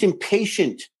was just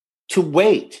impatient to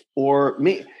wait, or or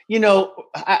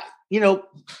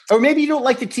maybe you don't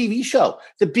like the TV show,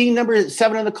 the being number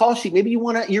 7 on the call sheet. Maybe you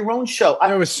want your own show.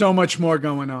 There was so much more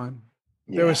going on.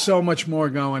 There was so much more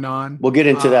going on. We'll get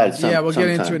into that. We'll get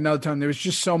into it another time. There was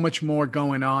just so much more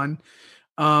going on.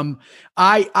 The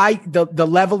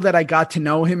level that I got to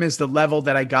know him is the level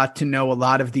that I got to know a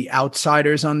lot of the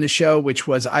outsiders on the show, which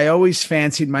was, I always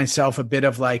fancied myself a bit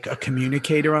of like a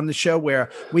communicator on the show, where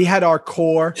we had our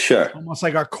core, almost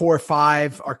like our core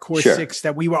 5, our core 6,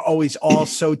 that we were always all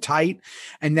so tight.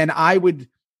 And then I would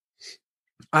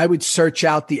search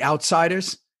out the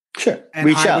outsiders. And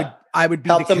reach out. I would be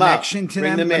help the them connection out. to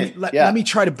Bring them. Let me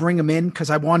try to bring them in, because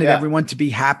I wanted everyone to be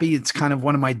happy. It's kind of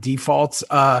one of my defaults,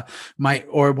 one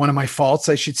of my faults,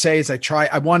 I should say, is I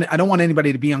don't want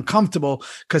anybody to be uncomfortable,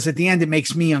 because at the end it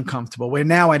makes me uncomfortable. Where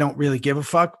now I don't really give a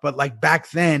fuck, but like back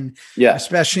then,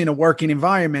 especially in a working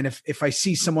environment, if I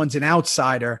see someone's an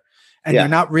outsider and they're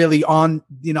not really on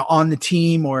the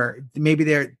team, or maybe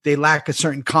they lack a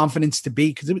certain confidence to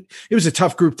be, because it was a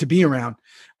tough group to be around.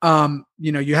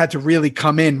 You had to really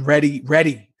come in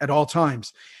ready at all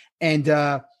times. And,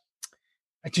 I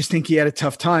just think he had a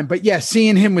tough time, but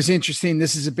seeing him was interesting.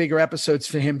 This is a bigger episodes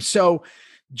for him. So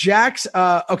Jax,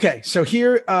 okay. So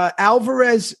here,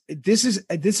 Alvarez, this is,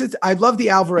 I love the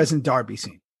Alvarez and Darby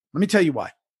scene. Let me tell you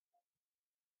why.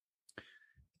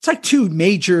 It's like 2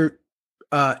 major,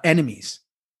 enemies,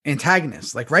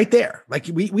 antagonists, like right there. Like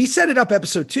we set it up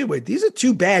episode 2 where these are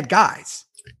 2 bad guys.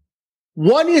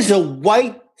 One is a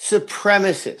white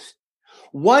supremacist.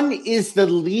 One is the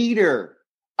leader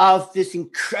of this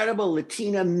incredible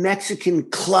Latina Mexican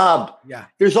club. Yeah.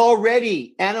 There's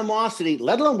already animosity,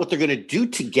 let alone what they're going to do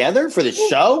together for the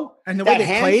show. And the way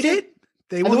they played it,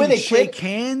 they wouldn't shake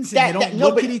hands and they don't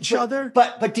look at each other.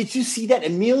 But did you see that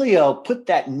Emilio put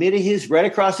that mid of his right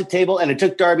across the table, and it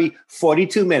took Darby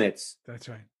 42 minutes. That's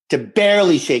right. To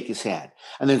barely shake his hand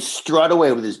and then strut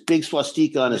away with his big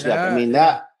swastika on his neck. I mean,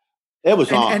 it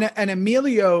was on. And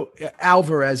Emilio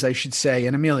Alvarez, I should say,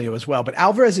 and Emilio as well. But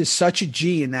Alvarez is such a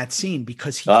G in that scene,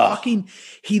 because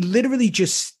he literally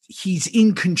he's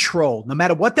in control. No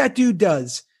matter what that dude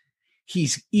does,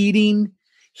 he's eating.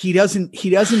 He doesn't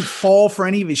fall for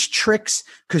any of his tricks,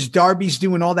 because Darby's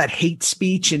doing all that hate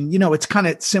speech. And, it's kind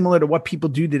of similar to what people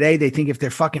do today. They think if they're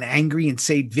fucking angry and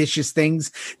say vicious things,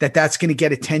 that's going to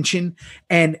get attention.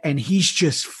 And he's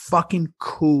just fucking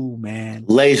cool, man.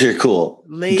 Laser cool.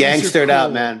 Gangstered cool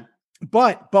out, man.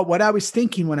 But what I was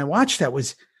thinking when I watched that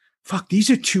was, fuck, these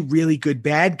are 2 really good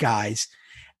bad guys.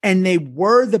 And they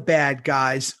were the bad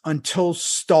guys until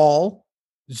Stahl,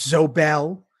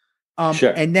 Zobel,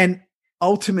 and then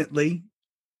ultimately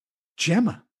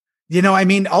Gemma.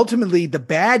 Ultimately the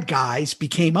bad guys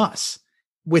became us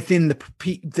within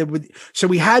so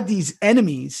we had these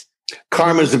enemies.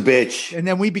 Karma's a bitch. And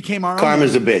then we became our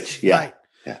Karma's own enemies. A bitch. Yeah. Right.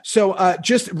 Yeah. So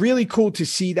just really cool to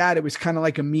see that. It was kind of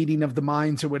like a meeting of the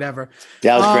minds or whatever.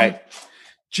 That was great.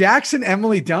 Jackson,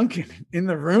 Emily Duncan in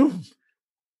the room.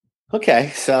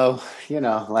 Okay. So,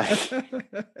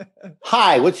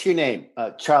 hi, what's your name?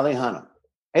 Charlie Hunnam.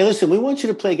 Hey, listen, we want you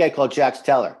to play a guy called Jax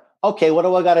Teller. Okay, what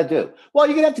do I got to do? Well,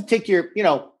 you're going to have to take your,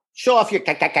 show off your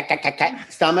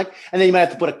stomach, and then you might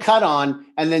have to put a cut on,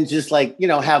 and then just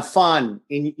have fun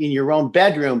in your own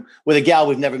bedroom with a gal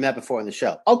we've never met before in the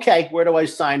show. Okay, where do I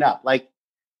sign up? What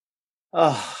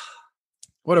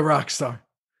a rock star.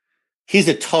 He's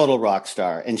a total rock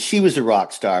star, and she was a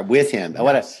rock star with him.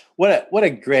 Yes. What a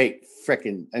great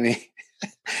freaking,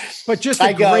 But just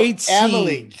a great scene.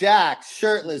 Emily, Jack,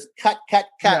 shirtless, cut.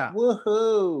 Yeah.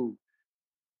 Woohoo.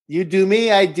 You do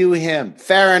me, I do him.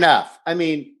 Fair enough. I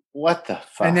mean, what the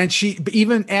fuck? And then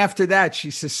even after that,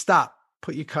 she says, stop,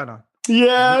 put your cut on.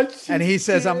 Yeah. And he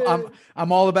says,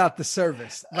 I'm all about the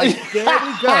service. Like, there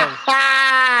we go.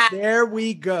 There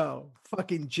we go.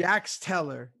 Fucking Jax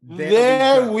Teller.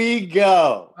 There we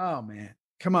go. Oh man.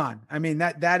 Come on. I mean,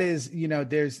 that is,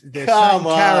 there's certain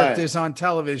characters on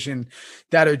television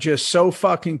that are just so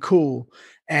fucking cool.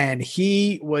 And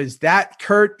he was that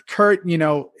Kurt,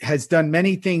 has done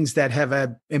many things that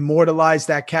have immortalized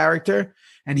that character.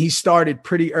 And he started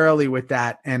pretty early with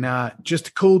that. And just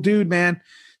a cool dude, man.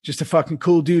 Just a fucking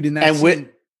cool dude in that scene.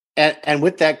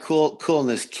 With that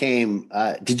coolness came,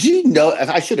 did you know,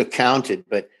 I should have counted,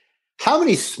 but how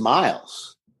many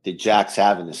smiles did Jax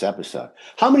have in this episode?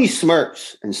 How many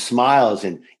smirks and smiles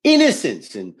and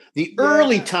innocence and the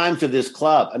early times of this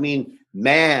club? I mean,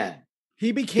 man,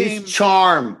 his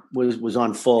charm was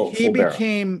on full barrel.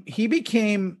 He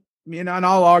became, and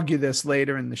I'll argue this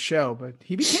later in the show, but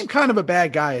he became kind of a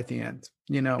bad guy at the end.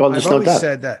 Well, I've always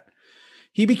said that.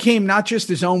 He became not just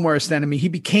his own worst enemy, he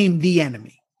became the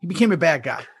enemy. He became a bad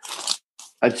guy.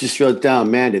 I just wrote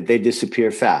down, man, did they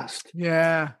disappear fast?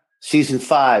 Yeah. Season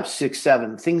 5, 6,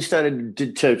 7, things started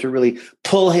to really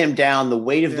pull him down. The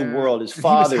weight of the world, his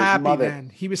father, his mother. Man.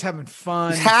 He was having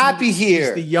fun. He's happy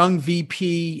here. He's the young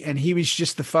VP, and he was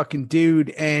just the fucking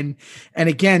dude. And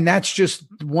again, that's just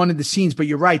one of the scenes. But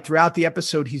you're right. Throughout the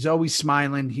episode, he's always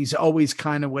smiling. He's always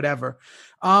kind of whatever.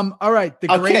 All right.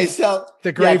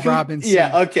 The grave Robin scene.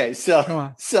 Yeah. Okay.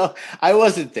 So I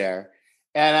wasn't there,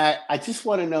 and I just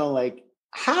want to know, like,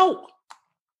 how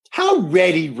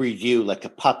ready were you, like a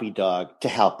puppy dog, to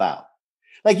help out?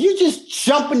 Like, you're just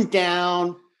jumping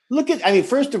down.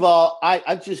 First of all,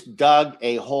 I just dug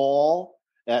a hole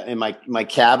in my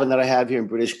cabin that I have here in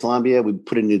British Columbia. We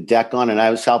put a new deck on, and I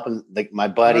was helping my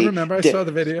buddy. I remember. I saw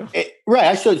the video.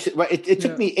 I showed you. Right. It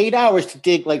took me 8 hours to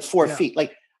dig like 4 feet.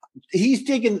 Like, he's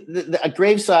digging a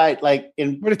gravesite like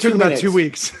in. But it took about 2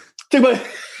 weeks.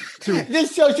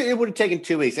 This show, it would have taken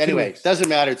 2 weeks. Anyway, doesn't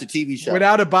matter. It's a TV show.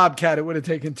 Without a bobcat, it would have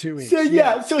taken 2 weeks.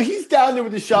 So he's down there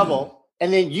with the shovel,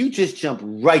 and then you just jump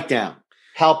right down.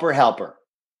 Helper.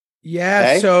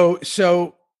 Yeah. Okay?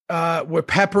 So we're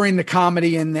peppering the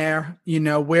comedy in there.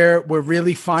 We're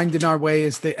really finding our way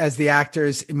as the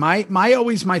actors. My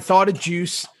thought of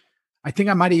Juice, I think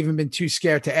I might have even been too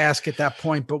scared to ask at that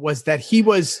point, but was that he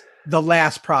was the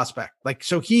last prospect. Like,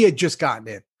 so he had just gotten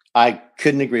in. I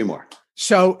couldn't agree more.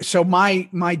 So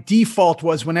my default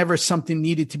was whenever something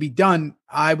needed to be done,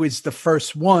 I was the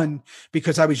first one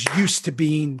because I was used to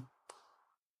being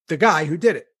the guy who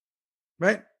did it.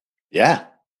 Right? Yeah.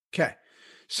 Okay.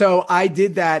 So I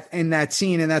did that in that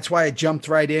scene, and that's why I jumped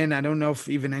right in. I don't know if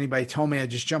even anybody told me. I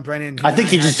just jumped right in. I think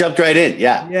he just jumped right in.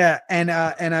 Yeah. Yeah. And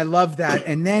I love that.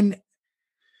 And then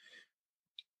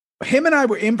him and I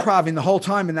were improvising the whole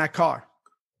time in that car.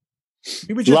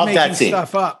 We were just making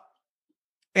stuff up.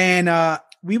 And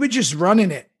we were just running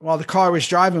it while the car was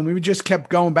driving. We would just kept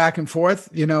going back and forth,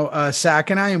 Sack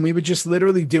and I, and we were just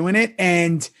literally doing it.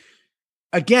 And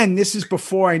again, this is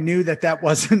before I knew that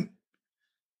wasn't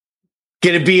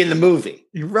going to be in the movie.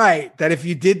 Right. That if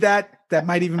you did that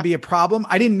might even be a problem.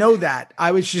 I didn't know that.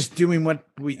 I was just doing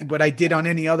what I did on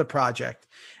any other project.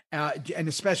 And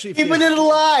especially if keeping it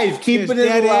alive, If there's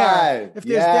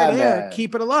dead air,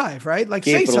 keep it alive, right? Like,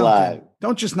 say something. Alive.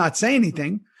 Don't just not say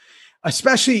anything.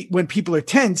 Especially when people are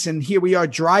tense, and here we are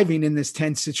driving in this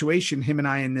tense situation, him and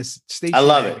I in this station. I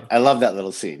love it. I love that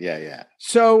little scene. Yeah, yeah.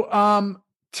 So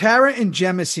Tara and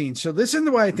Gemma scene. So listen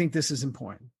to why I think this is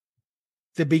important.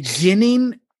 The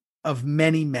beginning of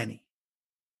many, many.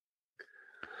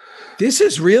 This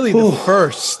is really the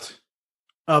first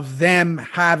of them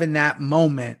having that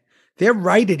moment. They're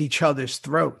right at each other's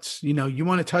throats. You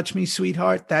want to touch me,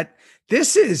 sweetheart?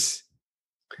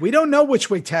 We don't know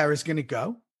which way Tara's going to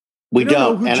go. We don't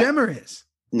know who Gemma is.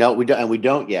 No, we don't. And we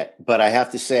don't yet. But I have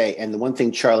to say, and the one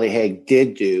thing Charlie Haig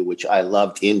did do, which I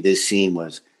loved in this scene,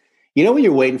 was, when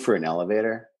you're waiting for an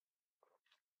elevator,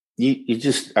 you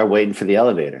just are waiting for the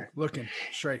elevator. Looking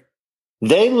straight.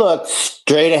 They looked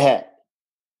straight ahead,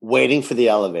 waiting for the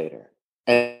elevator.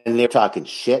 And they're talking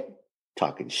shit,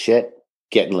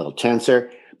 getting a little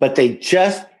tenser. But they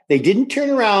didn't turn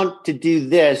around to do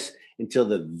this until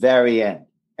the very end.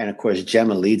 And of course,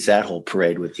 Gemma leads that whole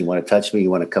parade with, you want to touch me?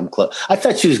 You want to come close? I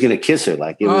thought she was going to kiss her.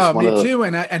 Like, it was one of those. Too.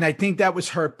 And I think that was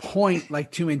her point,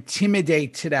 like, to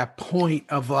intimidate to that point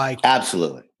of like,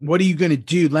 absolutely. What are you going to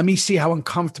do? Let me see how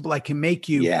uncomfortable I can make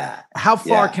you. Yeah. How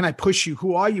far can I push you?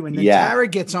 Who are you? And then Tara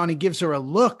gets on and gives her a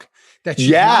look that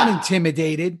she's not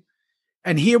intimidated.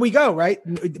 And here we go, right?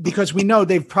 Because we know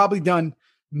they've probably done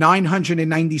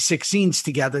 996 scenes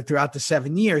together throughout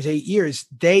the 8 years.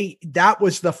 That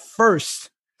was the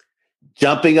first.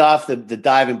 Jumping off the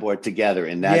diving board together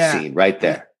in that scene right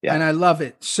there. Yeah. And I love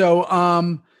it. So,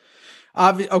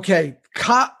 okay.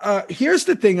 Here's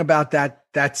the thing about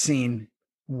that scene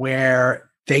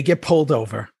where they get pulled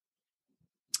over.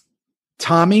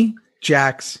 Tommy,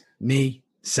 Jax, me,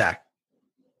 Sack.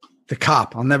 The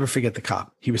cop. I'll never forget the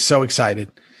cop. He was so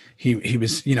excited. He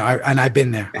was, and I've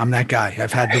been there. I'm that guy.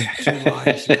 I've had the 2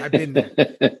 lives. I've been there.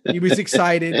 He was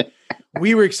excited.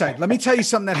 We were excited. Let me tell you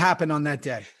something that happened on that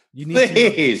day. You need to know.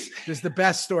 This is the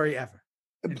best story ever.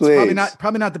 It's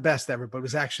probably not the best ever, but it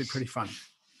was actually pretty funny.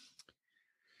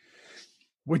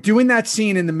 We're doing that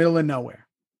scene in the middle of nowhere.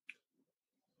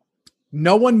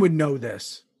 No one would know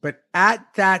this, but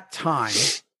at that time,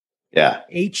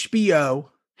 HBO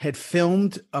had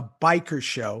filmed a biker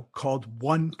show called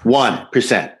 1%. 1%.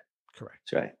 Correct.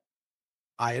 That's right.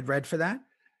 I had read for that.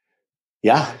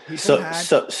 Yeah. So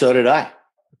did I.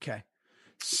 Okay.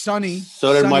 Sonny.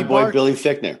 So did my boy Billy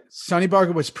Fickner. Sonny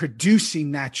Barker was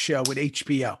producing that show with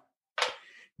HBO.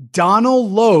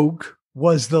 Donald Logue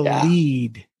was the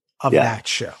lead of that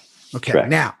show. Okay. Correct.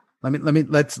 Now let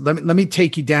me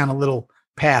take you down a little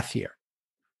path here.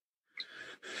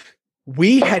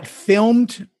 We had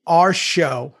filmed our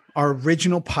show, our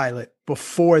original pilot,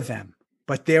 before them,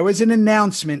 but there was an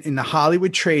announcement in the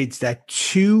Hollywood trades that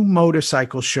 2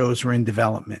 motorcycle shows were in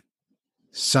development: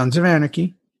 Sons of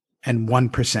Anarchy and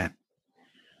 1%.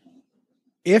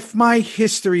 If my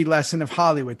history lesson of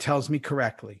Hollywood tells me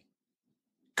correctly,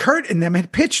 Kurt and them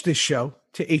had pitched this show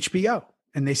to HBO,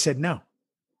 and they said no,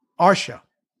 our show.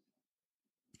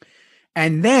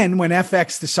 And then when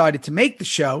FX decided to make the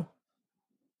show,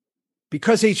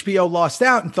 because HBO lost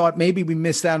out and thought maybe we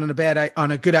missed out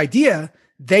on a good idea,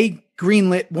 they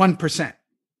greenlit 1%,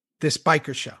 this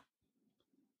biker show.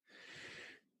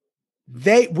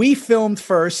 We filmed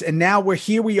first, and now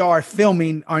we are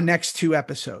filming our next 2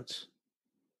 episodes.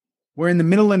 We're in the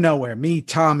middle of nowhere. Me,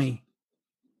 Tommy,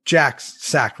 Jax,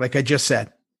 Sack, like I just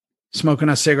said, smoking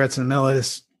our cigarettes in the middle of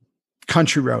this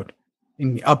country road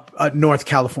up North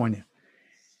California.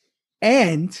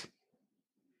 And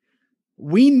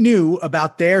we knew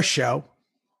about their show.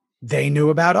 They knew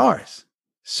about ours.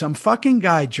 Some fucking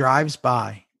guy drives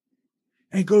by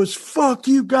and goes, "Fuck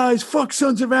you guys. Fuck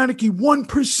Sons of Anarchy.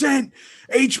 1%.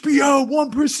 HBO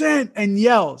 1%," and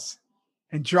yells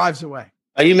and drives away.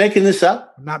 Are you making this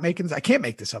up? I'm not making this. I can't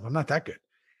make this up. I'm not that good.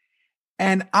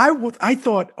 And I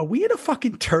thought, are we in a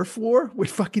fucking turf war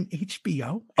with fucking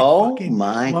HBO? Oh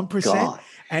my 1%? God.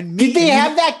 And did they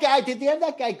have that guy? Did they have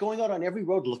that guy going out on every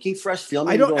road looking for us,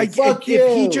 filming? If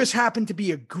he just happened to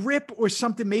be a grip or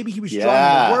something, maybe he was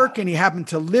driving to work and he happened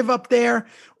to live up there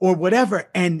or whatever.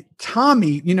 And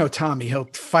Tommy, Tommy, he'll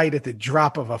fight at the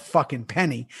drop of a fucking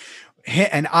penny.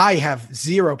 And I have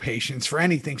zero patience for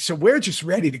anything. So we're just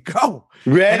ready to go.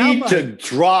 Ready to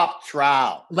drop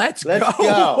trout. Let's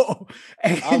go.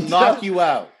 And, I'll knock you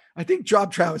out. I think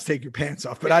drop trout is take your pants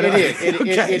off, but I don't. It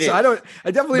is. I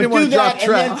definitely didn't want to drop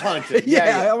trout. Punch it.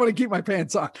 I want to keep my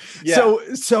pants on. Yeah.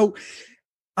 So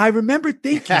I remember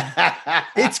thinking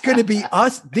it's going to be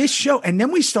us, this show. And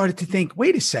then we started to think,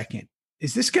 wait a second,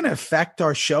 is this going to affect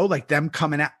our show? Like them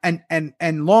coming out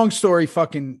and long story,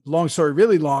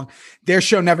 really long. Their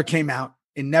show never came out.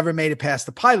 It never made it past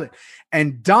the pilot.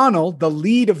 And Donald, the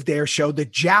lead of their show, the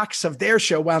Jax of their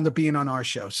show, wound up being on our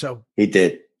show. So he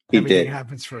did. Everything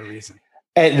happens for a reason.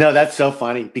 And no, that's so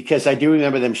funny because I do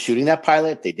remember them shooting that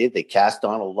pilot. They did. They cast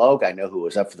Donald Logue. I know who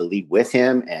was up for the lead with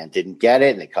him and didn't get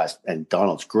it. And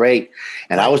Donald's great.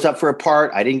 And I was up for a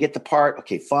part. I didn't get the part.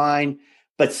 Okay, fine.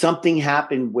 But something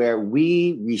happened where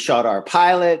we reshot our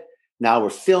pilot. Now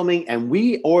we're filming and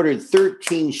we ordered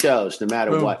 13 shows no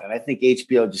matter what. And I think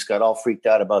HBO just got all freaked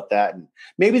out about that. And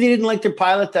maybe they didn't like their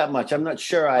pilot that much. I'm not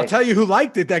sure. I'll tell you who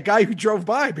liked it. That guy who drove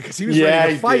by because he was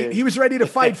ready to fight. Did. He was ready to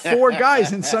fight 4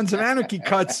 guys in Sons of Anarchy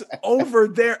cuts over a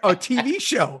TV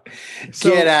show. So,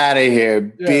 get out of here.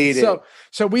 Beat it.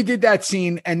 So we did that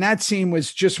scene, and that scene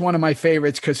was just one of my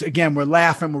favorites because, again, we're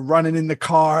laughing, we're running in the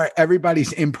car,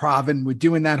 everybody's improv-ing, we're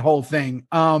doing that whole thing.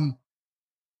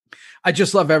 I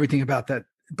just love everything about that.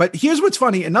 But here's what's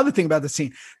funny. Another thing about the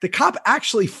scene, the cop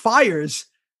actually fires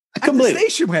at the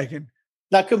station wagon.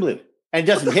 Not completely. And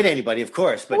doesn't hit anybody, of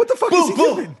course. But what the fuck is he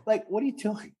doing? Like, what are you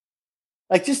doing?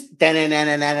 Like, just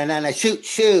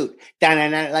shoot,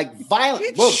 like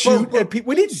violent.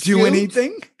 We didn't do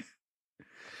anything.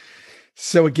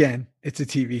 So again, it's a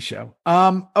TV show.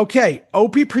 Okay.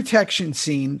 Opie protection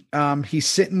scene. He's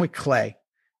sitting with Clay.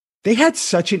 They had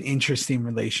such an interesting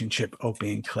relationship,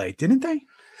 Opie and Clay, didn't they?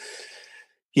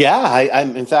 Yeah,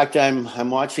 I'm. In fact, I'm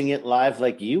watching it live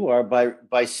like you are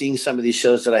by seeing some of these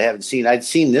shows that I haven't seen. I'd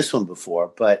seen this one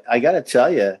before, but I got to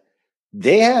tell you,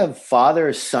 they have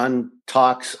father-son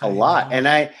talks a lot, and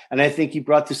I think you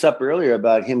brought this up earlier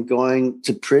about him going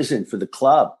to prison for the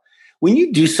club. When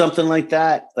you do something like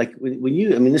that, like when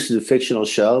you, I mean, this is a fictional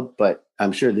show, but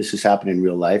I'm sure this has happened in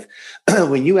real life.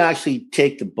 When you actually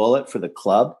take the bullet for the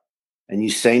club and you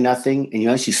say nothing and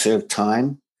you actually serve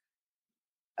time,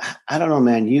 I don't know,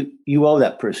 man, you owe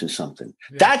that person something.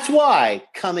 Yeah. That's why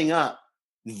coming up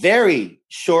very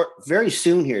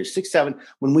soon here, 6, 7,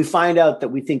 when we find out that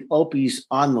we think Opie's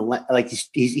on the like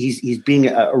he's being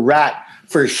a rat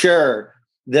for sure.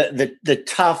 The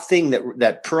tough thing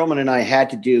that Perlman and I had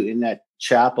to do in that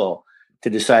chapel to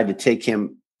decide to take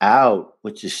him out,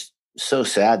 which is so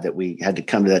sad that we had to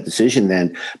come to that decision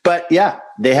then. But yeah,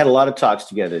 they had a lot of talks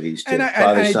together, these two. And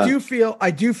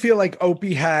I do feel like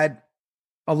Opie had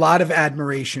a lot of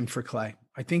admiration for Clay.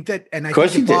 I think that, and I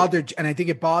think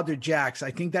it bothered Jax.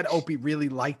 I think that Opie really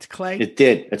liked Clay. It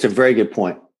did. That's a very good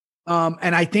point.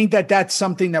 And I think that that's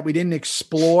something that we didn't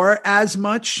explore as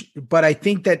much, but I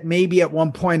think that maybe at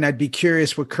one point I'd be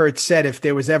curious what Kurt said, if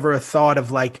there was ever a thought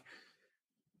of like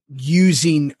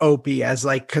using Opie as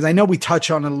like, cause I know we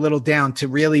touch on it a little down to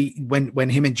really when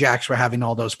him and Jax were having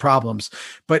all those problems,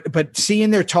 but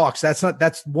seeing their talks,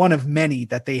 that's one of many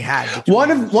that they had.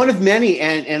 One of many.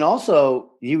 And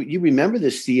also you remember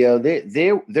this, Theo,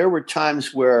 there were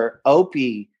times where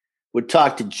Opie would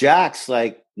talk to Jax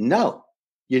like, no,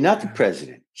 you're not the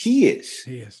president. He is.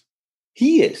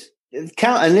 And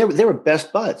they were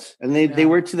best buds, and they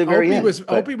were to the very end.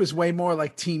 Opie was way more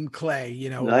like Team Clay,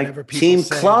 like Team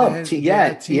Club,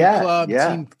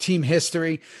 Team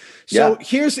History. So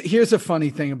here's a funny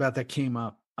thing about that came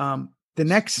up. The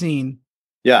next scene.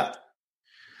 Yeah.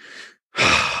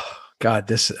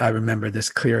 God, I remember this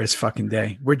clear as fucking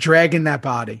day. We're dragging that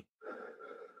body,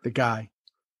 the guy.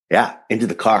 Yeah, into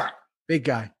the car. Big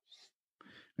guy.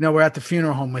 No, we're at the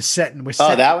funeral home. We're setting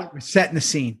the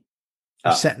scene.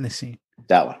 Setting the scene.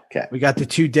 That one. Okay. We got the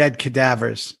 2 dead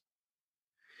cadavers.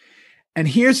 And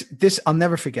here's this. I'll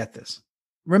never forget this.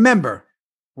 Remember,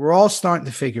 we're all starting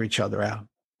to figure each other out.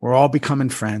 We're all becoming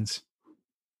friends.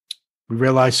 We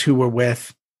realized who we're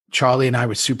with. Charlie and I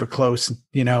were super close, and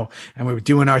we were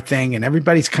doing our thing, and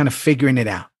everybody's kind of figuring it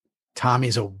out.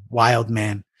 Tommy's a wild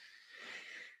man.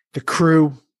 The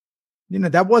crew,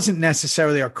 that wasn't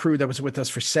necessarily our crew that was with us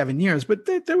for 7 years, but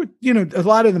they were, a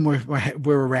lot of them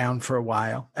were around for a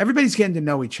while. Everybody's getting to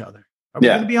know each other. Are we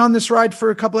going to be on this ride for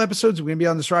a couple episodes? We're going to be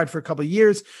on this ride for a couple of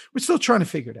years. We're still trying to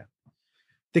figure it out.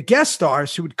 The guest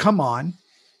stars who would come on,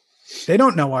 they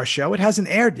don't know our show. It hasn't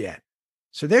aired yet.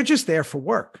 So they're just there for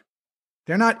work.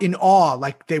 They're not in awe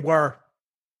like they were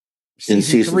in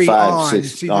season 3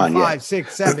 5,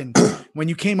 6, 7. When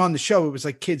you came on the show, it was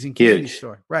like kids in candy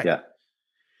store. Right. Yeah.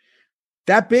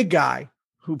 That big guy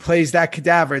who plays that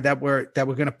cadaver that we're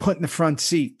going to put in the front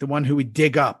seat, the one who we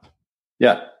dig up.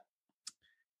 Yeah.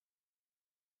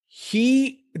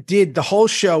 He did the whole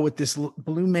show with this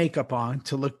blue makeup on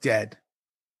to look dead,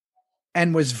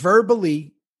 and was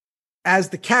verbally, as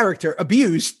the character,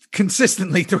 abused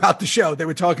consistently throughout the show. They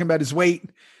were talking about his weight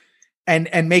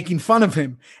and making fun of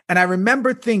him. And I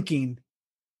remember thinking,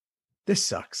 this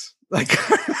sucks. Like,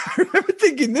 I remember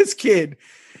thinking, this kid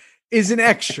is an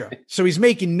extra. So he's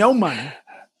making no money.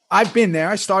 I've been there.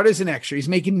 I started as an extra. He's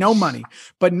making no money.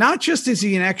 But not just is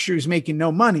he an extra who's making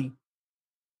no money,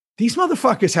 these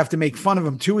motherfuckers have to make fun of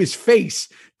him to his face,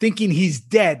 thinking he's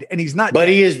dead, and he's not. But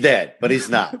he is dead, but he's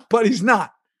not. But he's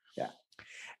not. Yeah.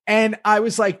 And I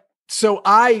was like, so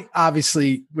I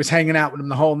obviously was hanging out with him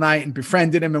the whole night and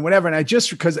befriended him and whatever. And I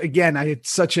just, because again, I had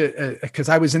such because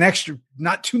I was an extra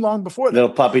not too long before that. Little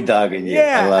puppy dog in you.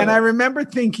 Yeah. I remember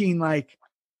thinking like,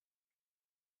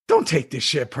 don't take this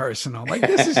shit personal. Like,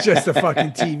 this is just a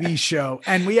fucking TV show.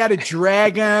 And we had to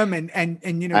drag him and I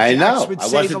know. I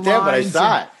wasn't there, but I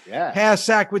saw it. Yeah.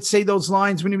 Hassack would say those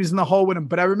lines when he was in the hole with him.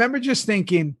 But I remember just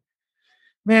thinking,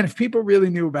 man, if people really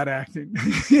knew about acting,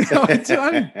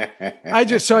 I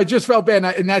just felt bad.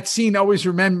 And that scene always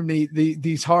remembered me,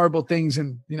 these horrible things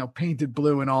and, painted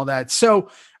blue and all that. So,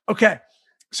 okay.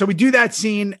 So we do that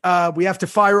scene. We have to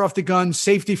fire off the guns.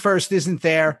 Safety first isn't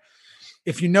there.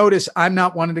 If you notice, I'm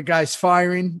not one of the guys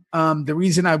firing. The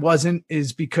reason I wasn't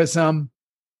is because that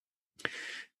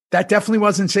definitely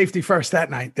wasn't safety first that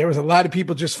night. There was a lot of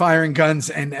people just firing guns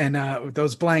and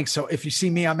those blanks. So if you see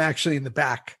me, I'm actually in the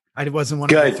back. I wasn't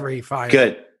one of the 3 firing.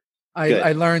 Good.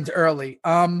 I learned early.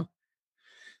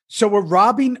 So we're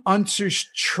robbing Unser's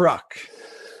truck.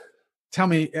 Tell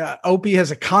me, Opie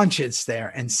has a conscience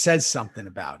there and says something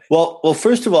about it. Well,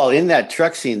 first of all, in that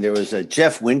truck scene, there was a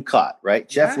Jeff Wincott, right?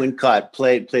 Jeff Wincott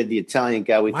played the Italian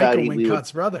guy. Michael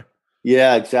Wincott's brother.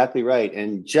 Yeah, exactly right.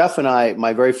 And Jeff and I,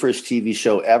 my very first TV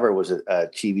show ever was a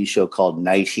TV show called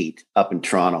Night Heat up in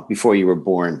Toronto before you were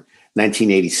born,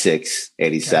 1986,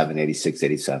 87, 86,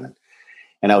 87.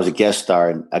 And I was a guest star,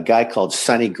 and a guy called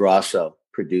Sonny Grosso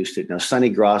produced it. Now, Sonny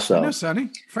Grosso. I know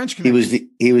Sonny, French Connection.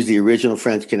 He was the original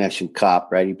French Connection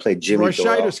cop, right? He played Jimmy Roy Doyle.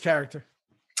 Scheider's character.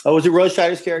 Oh, was it Roy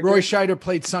Scheider's character? Roy Scheider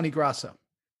played Sonny Grosso.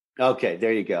 Okay,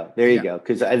 there you go. There you go.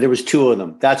 Because there was two of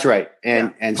them. That's right.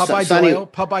 And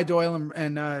Popeye Doyle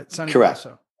and Sonny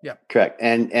Grosso. Yeah, correct.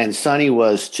 And Sonny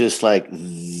was just like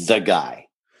the guy.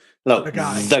 No, the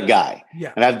guy.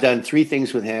 Yeah. And I've done 3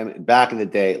 things with him back in the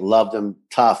day. Loved him.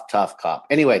 Tough cop.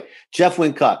 Anyway, Jeff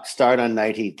Wincott starred on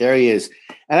Night Heat. There he is.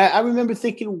 And I remember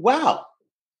thinking, wow,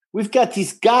 we've got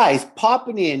these guys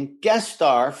popping in, guest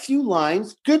star, few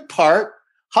lines, good part,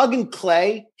 hugging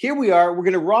Clay. Here we are. We're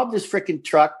going to rob this freaking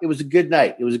truck. It was a good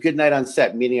night. It was a good night on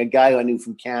set, meeting a guy who I knew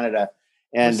from Canada.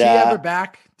 And was he ever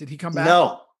back? Did he come back?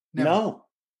 No.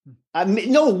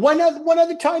 One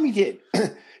other time he did.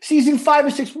 Season 5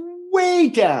 or 6, way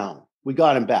down. We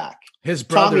got him back. His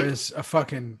brother is a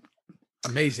fucking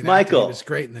amazing Michael. Actor. He was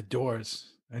great in The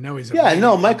Doors. I know he's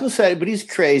Michael said it, but he's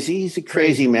crazy. He's a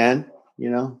crazy man,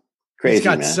 crazy. He's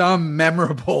got man. some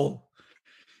memorable.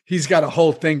 He's got a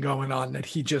whole thing going on that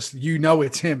he just,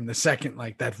 it's him the second,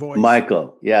 like that voice.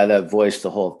 Michael. Yeah, that voice,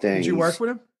 the whole thing. Did you work with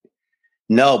him?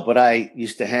 No, but I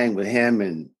used to hang with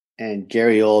him and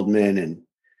Gary Oldman and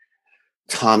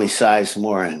Tommy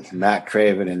Sizemore and Matt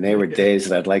Craven, and they were days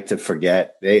that I'd like to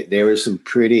forget. They were some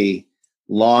pretty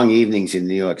long evenings in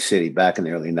New York City back in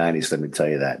the early 90s, let me tell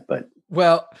you that. But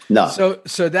no.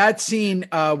 So that scene,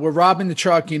 we're robbing the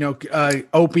truck,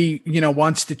 Opie,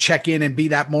 wants to check in and be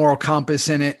that moral compass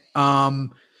in it.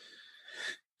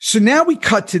 So now we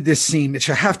cut to this scene, which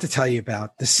I have to tell you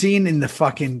about, the scene in the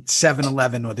fucking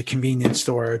 7-Eleven or the convenience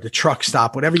store, or the truck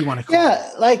stop, whatever you want to call it.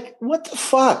 Yeah. Like, what the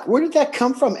fuck? Where did that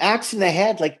come from? Axe in the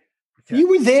head. Like, you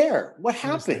were there. What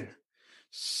happened?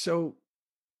 So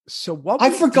what? I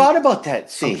forgot about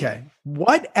that scene. Okay.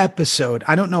 What episode?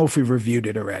 I don't know if we reviewed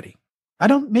it already.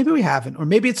 Maybe we haven't, or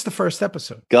maybe it's the first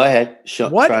episode. Go ahead.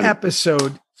 What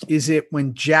episode is it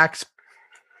when Jax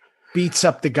beats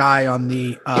up the guy on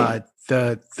the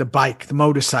bike, the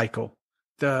motorcycle?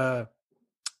 You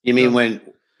mean when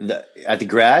at the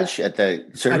garage, at the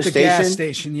service station? Gas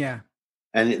station, yeah.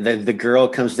 And the girl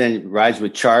comes in, rides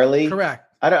with Charlie? Correct.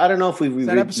 I don't know if we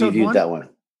reviewed that one.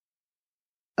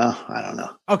 Oh, I don't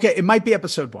know. Okay, it might be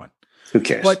episode 1. Who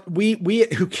cares? But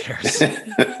who cares?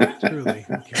 Truly,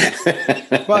 who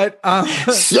cares? But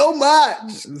so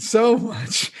much.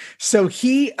 So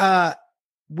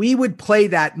we would play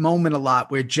that moment a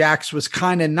lot where Jax was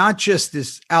kind of not just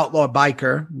this outlaw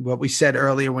biker, what we said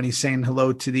earlier when he's saying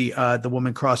hello to the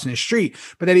woman crossing the street,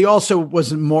 but that he also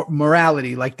was more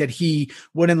morality, like that he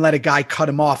wouldn't let a guy cut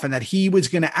him off, and that he was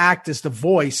going to act as the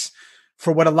voice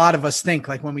for what a lot of us think,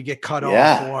 like when we get cut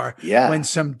off, or when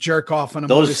some jerk off on a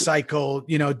motorcycle,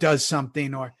 does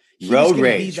something, or road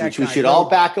rage, which we should all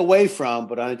back away from.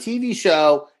 But on a TV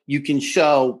show, you can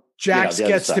show Jax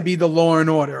gets to be the law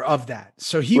and order of that.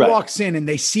 So he walks in and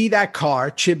they see that car.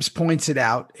 Chibs points it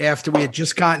out after we had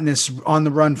just gotten this on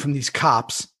the run from these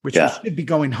cops, which we should be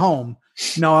going home.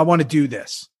 No, I want to do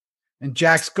this. And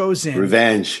Jax goes in,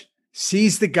 revenge,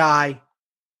 sees the guy,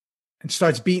 and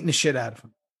starts beating the shit out of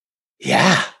him.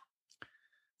 Yeah.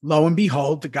 Lo and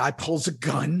behold, the guy pulls a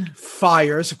gun,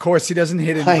 fires. Of course, he doesn't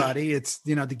hit anybody. It's,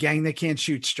 the gang that can't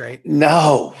shoot straight.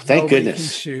 No, thank goodness. Can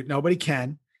shoot. Nobody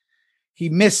can. He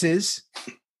misses.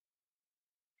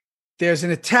 There's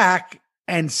an attack,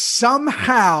 and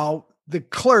somehow the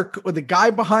clerk or the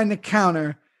guy behind the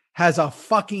counter has a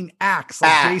fucking axe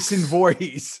like Jason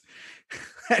Voorhees.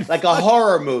 Like a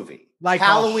horror movie. Like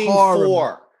Halloween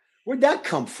 4. Where'd that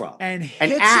come from? And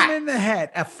hits him in the head,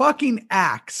 a fucking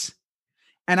axe.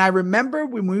 And I remember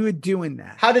when we were doing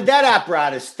that. How did that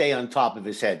apparatus stay on top of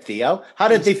his head, Theo? How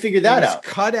did they figure that out?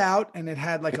 Cut out, and it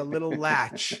had like a little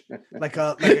latch, like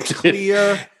a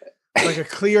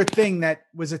clear thing that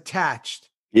was attached.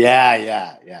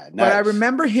 Yeah. Nice. But I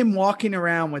remember him walking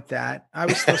around with that. I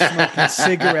was still smoking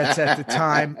cigarettes at the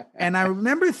time, and I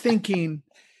remember thinking,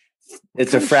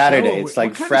 it's a Friday. It's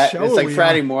like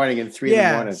Friday morning and 3 in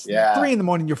the morning. Yeah. 3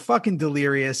 a.m. You're fucking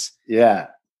delirious. Yeah.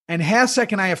 And half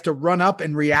second I have to run up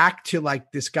and react to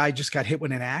like this guy just got hit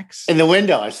with an axe. In the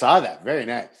window. I saw that. Very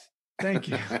nice. Thank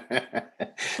you.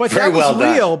 But that was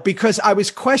real because I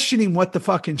was questioning what the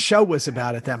fucking show was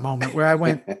about at that moment where I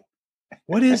went,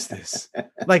 what is this?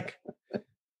 Like,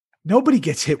 Nobody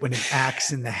gets hit with an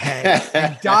axe in the head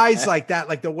and dies like that,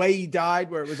 like the way he died,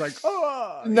 where it was like,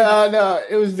 oh. No,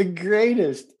 it was the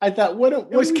greatest. I thought, it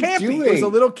was campy. Doing? It was a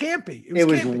little campy. It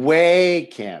was way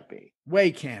campy.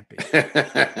 Way campy.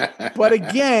 But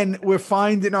again, we're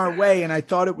finding our way. And I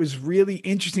thought it was really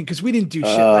interesting because we didn't do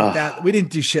shit like that. We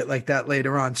didn't do shit like that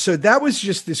later on. So that was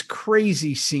just this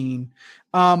crazy scene.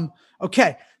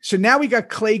 Okay. So now we got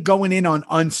Clay going in on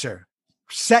Unser,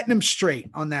 setting him straight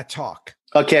on that talk.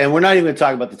 Okay, and we're not even going to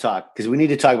talk about the talk because we need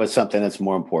to talk about something that's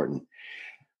more important.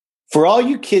 For all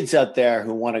you kids out there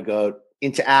who want to go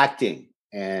into acting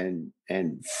and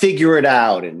figure it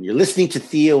out, and you're listening to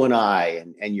Theo and I,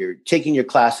 and you're taking your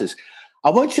classes, I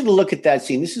want you to look at that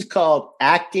scene. This is called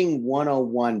Acting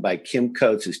 101 by Kim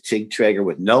Coates as Tig Traeger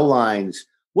with no lines.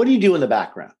 What do you do in the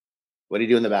background? What do you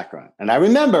do in the background? And I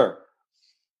remember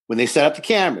when they set up the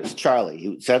cameras, Charlie,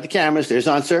 he set up the cameras. There's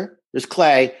Unser, there's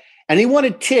Clay, and he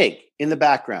wanted Tig in the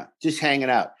background, just hanging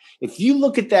out. If you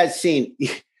look at that scene,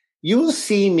 you will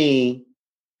see me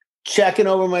checking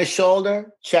over my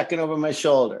shoulder,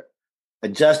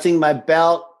 adjusting my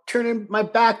belt, turning my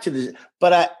back to this.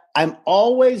 But I'm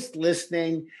always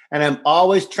listening, and I'm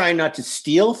always trying not to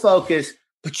steal focus,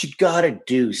 but you got to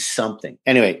do something.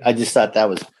 Anyway, I just thought that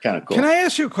was kind of cool. Can I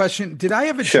ask you a question? Did I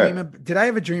have a dream? Did I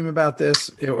have a dream about this,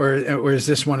 or is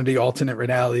this one of the alternate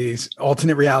realities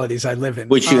I live in?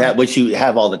 Which you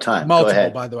have all the time. Multiple, Go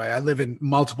ahead. By the way, I live in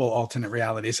multiple alternate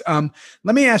realities. Let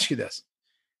me ask you this: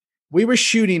 we were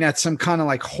shooting at some kind of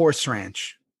like horse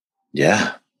ranch.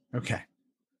 Yeah. Okay.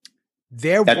 At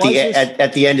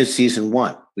the end of season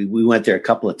 1, we went there a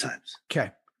couple of times. Okay.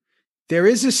 There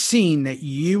is a scene that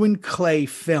you and Clay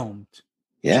filmed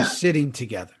just sitting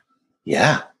together.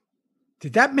 Yeah.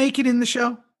 Did that make it in the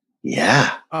show?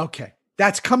 Yeah. Okay.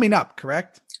 That's coming up,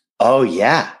 correct? Oh,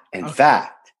 yeah. In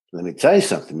fact, let me tell you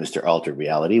something, Mr. Altered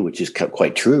Reality, which is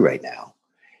quite true right now.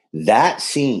 That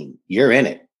scene, you're in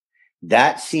it.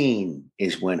 That scene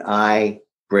is when I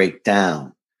break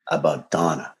down about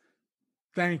Donna.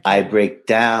 Thank you. I break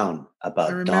down about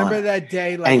Donna. I remember that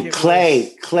day. Like and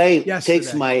Clay yesterday.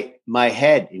 takes my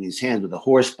head in his hand with a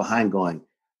horse behind going,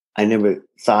 I never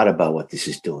thought about what this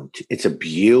is doing. It's a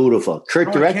beautiful,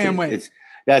 Kurt directed. I can't wait.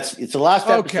 It's the last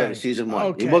episode of season 1.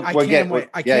 Okay.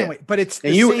 I can't wait. But it's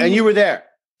you were there.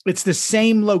 It's the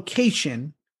same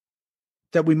location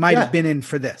that we might have been in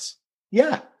for this.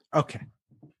 Yeah. Okay.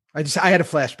 I had a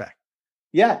flashback.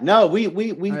 Yeah. No, we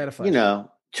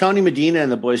Tony Medina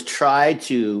and the boys tried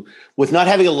to, with not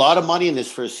having a lot of money in this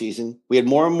first season, we had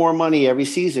more and more money every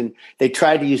season. They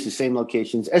tried to use the same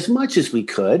locations as much as we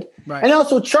could. Right. And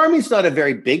also, Charming's not a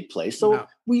very big place. So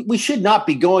we should not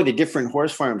be going to different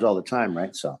horse farms all the time,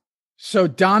 right? So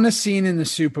Donna's scene in the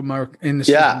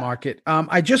supermarket.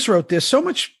 I just wrote this. So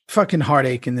much fucking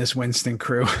heartache in this Winston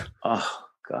crew. Oh,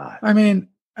 God. I mean,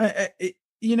 but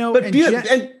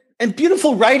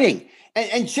beautiful writing.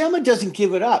 And Gemma doesn't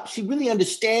give it up. She really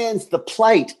understands the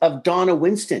plight of Donna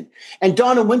Winston. And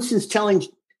Donna Winston's telling,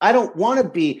 I don't want to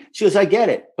be. She goes, I get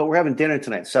it, but we're having dinner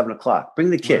tonight at 7:00. Bring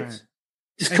the kids. Right.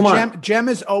 Just come on.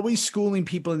 Gemma's always schooling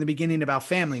people in the beginning about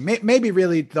family. Maybe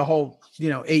really the whole,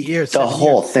 8 years. The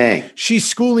whole thing. She's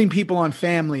schooling people on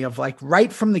family of like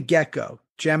right from the get-go.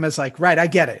 Gemma's like, right, I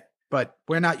get it, but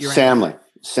we're not your family.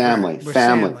 Family.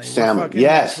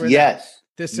 Yes.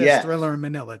 This is Thriller in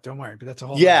Manila. Don't worry, but that's a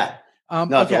whole it's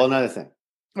a whole other thing.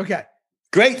 Okay.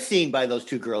 Great scene by those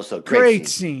two girls. So great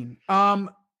scene.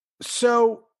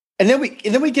 So and then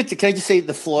we get to, can I just say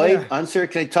the Floyd Unser?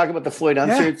 Can I talk about the Floyd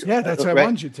Unser? Yeah, that's what I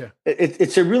wanted you to.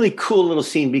 It's a really cool little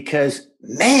scene because,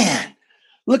 man,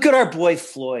 look at our boy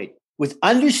Floyd with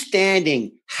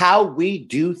understanding how we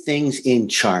do things in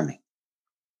Charming.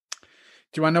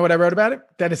 Do you want to know what I wrote about it?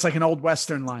 That it's like an old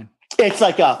Western line. It's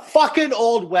like a fucking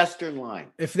old Western line.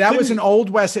 If that was an old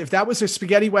West, if that was a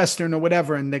spaghetti Western or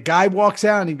whatever, and the guy walks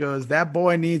out and he goes, that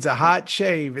boy needs a hot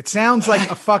shave. It sounds like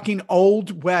a fucking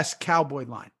old West cowboy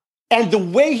line. And the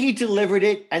way he delivered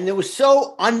it, and it was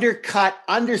so undercut,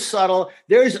 undersubtle.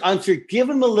 There's Unser, give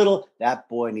him a little, that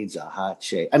boy needs a hot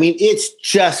shave. I mean, it's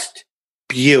just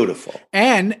beautiful.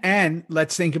 And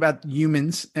let's think about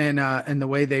humans and the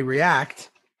way they react.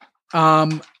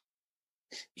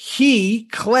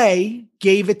 Clay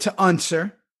gave it to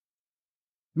Unser,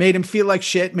 made him feel like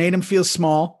shit, made him feel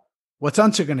small. What's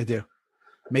Unser going to do?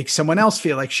 Make someone else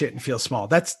feel like shit and feel small.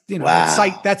 That's, that's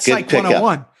Psych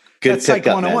 101. That's Psych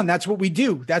 101. Man. That's what we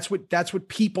do. That's what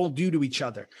people do to each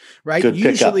other, right?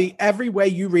 Usually every way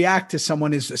you react to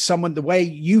someone is the way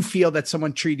you feel that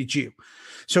someone treated you.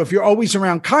 So if you're always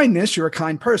around kindness, you're a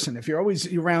kind person. If you're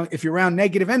around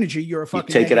negative energy, you're a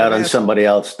fucking take it out on somebody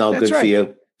else. No, good for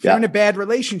you. If you're in a bad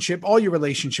relationship, all your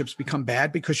relationships become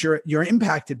bad because you're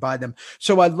impacted by them.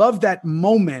 So I love that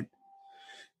moment.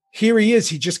 Here he is.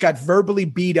 He just got verbally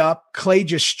beat up. Clay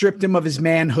just stripped him of his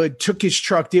manhood, took his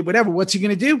truck, did whatever. What's he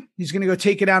going to do? He's going to go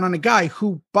take it out on a guy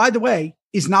who, by the way,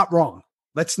 is not wrong.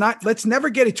 Let's never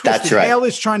get it twisted. That's right. Hale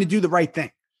is trying to do the right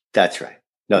thing. That's right.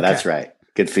 No, okay. That's right.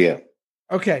 Good for you.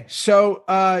 Okay. So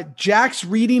Jack's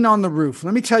reading on the roof.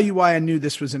 Let me tell you why I knew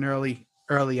this was an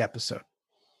early episode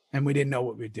and we didn't know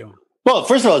what we were doing. Well,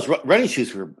 first of all, his running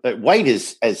shoes were white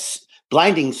as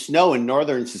blinding snow in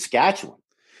northern Saskatchewan.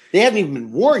 They haven't even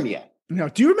been worn yet. No.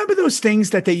 Do you remember those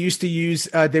things that they used to use?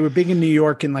 They were big in New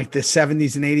York in like the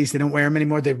 70s and 80s. They don't wear them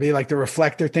anymore. They'd be like the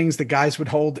reflector things the guys would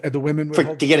hold, the women would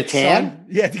hold. To get a tan? Sun.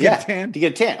 Yeah, to get a tan. To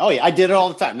get a tan. Oh, yeah. I did it all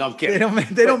the time. No, I'm kidding.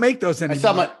 They don't make those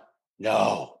anymore.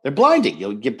 No, they're blinding.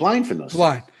 You'll get blind from those.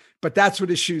 Blind. But that's what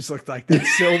his shoes looked like. That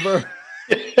silver.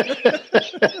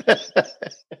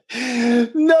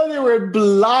 No, they were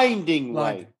blinding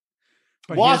white.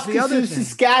 But Waskesiu,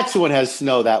 Saskatchewan has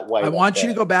snow that white. I want you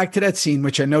to go back to that scene,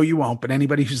 which I know you won't, but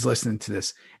anybody who's listening to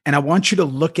this, and I want you to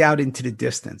look out into the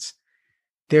distance.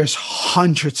 There's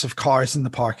hundreds of cars in the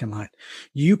parking lot.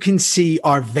 You can see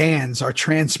our vans, our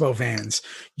transpo vans.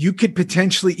 You could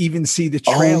potentially even see the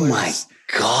trailers. Oh my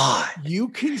God. You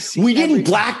can see. We didn't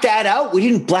black that out. We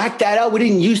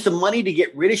didn't use the money to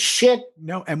get rid of shit.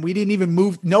 No, and we didn't even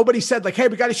move. Nobody said like, hey,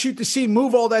 we got to shoot the scene,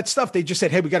 move all that stuff. They just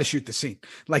said, hey, we got to shoot the scene.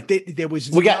 Like there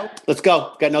was let's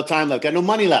go. Got no time left. Got no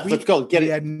money left. Let's go. Get it.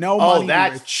 We had no money.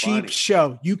 That's a cheap funny.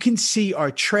 show. You can see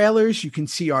our trailers. You can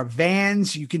see our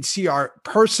vans. You can see our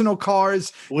personal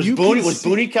cars. Was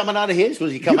Booney coming out of his?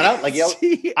 Was he coming out like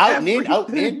out and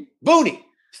in? Booney,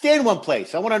 stay in one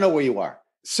place. I want to know where you are.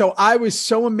 So I was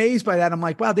so amazed by that. I'm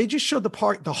like, wow, they just showed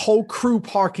the whole crew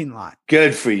parking lot.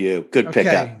 Good for you. Good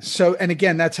pickup. So, and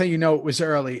again, that's how you know it was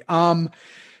early.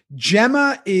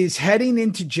 Gemma is heading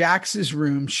into Jax's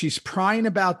room. She's prying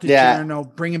about the journal,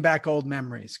 bringing back old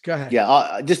memories. Go ahead.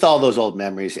 Yeah, just all those old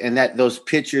memories. And those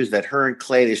pictures that her and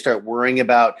Clay, they start worrying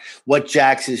about what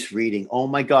Jax is reading. Oh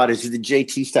my God, is it the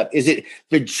JT stuff? Is it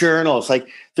the journals? Like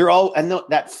they're all, and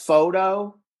that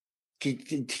photo,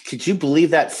 could you believe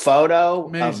that photo?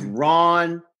 Amazing. Of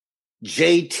Ron,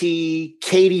 JT,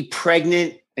 Katie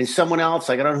pregnant, and someone else?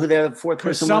 Like I don't know who the fourth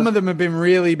person was. Some of them have been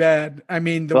really bad. I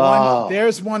mean,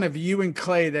 there's one of you and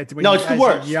Clay that when it's the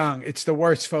worst. Young, it's the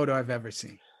worst photo I've ever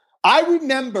seen. I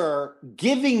remember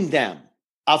giving them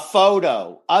a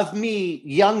photo of me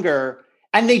younger,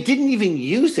 and they didn't even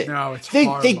use it. No, it's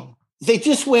horrible. They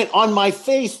just went on my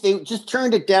face. They just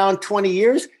turned it down 20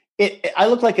 years. I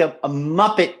look like a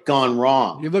Muppet gone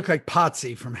wrong. You look like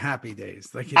Potsy from Happy Days.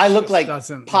 I look like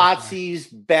Potsy's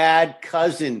bad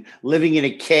cousin living in a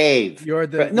cave.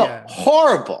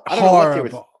 Horrible.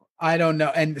 Horrible. I don't know.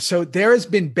 And so there has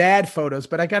been bad photos,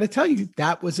 but I got to tell you,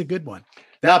 that was a good one.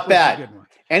 Not bad.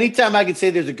 Anytime I can say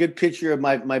there's a good picture of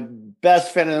my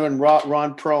best friend,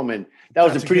 Ron Perlman, that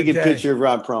was a pretty good picture of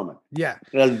Ron Perlman. Yeah.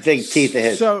 That was a big teeth of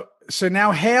his. So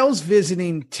now Hale's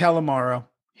visiting Telemaro.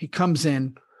 He comes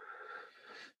in.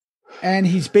 And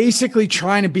he's basically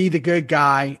trying to be the good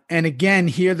guy. And again,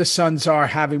 here the Sons are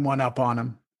having one up on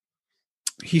him.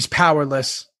 He's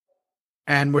powerless.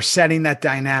 And we're setting that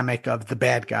dynamic of the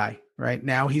bad guy. Right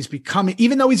now, he's becoming,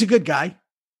 even though he's a good guy,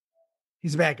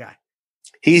 he's a bad guy.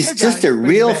 He's just a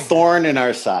real thorn in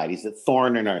our side. He's a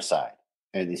thorn in our side.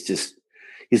 And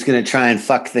he's going to try and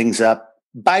fuck things up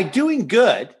by doing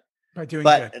good.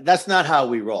 But that's not how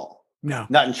we roll. No.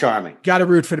 Not in Charming. Got to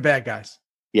root for the bad guys.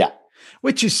 Yeah.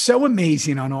 Which is so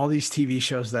amazing on all these TV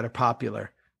shows that are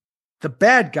popular. The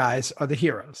bad guys are the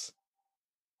heroes.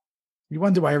 You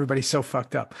wonder why everybody's so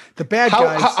fucked up. The bad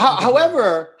guys.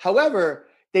 However,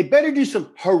 they better do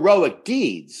some heroic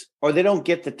deeds or they don't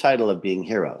get the title of being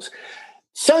heroes.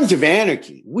 Sons of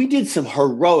Anarchy, we did some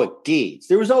heroic deeds.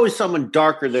 There was always someone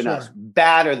darker than us,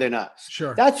 badder than us.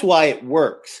 Sure. That's why it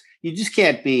works. You just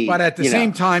can't be. But at the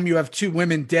same time, you have two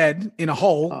women dead in a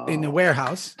hole in the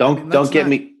warehouse.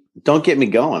 Don't get me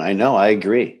going. I know. I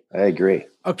agree.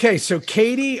 Okay. So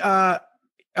Katie,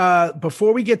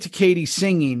 before we get to Katie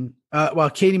singing,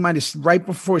 Katie might have, right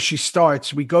before she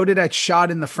starts, we go to that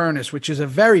shot in the furnace, which is a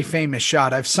very famous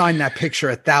shot. I've signed that picture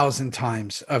 1,000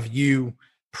 times of you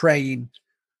praying,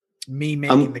 me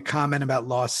making the comment about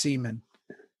lost semen.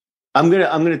 I'm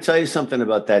gonna tell you something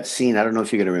about that scene. I don't know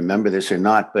if you're gonna remember this or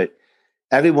not, but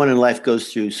everyone in life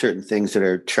goes through certain things that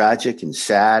are tragic and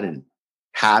sad and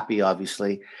happy.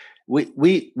 Obviously,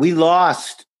 we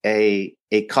lost a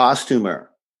costumer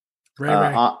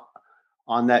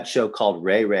on that show called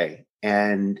Ray Ray,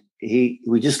 and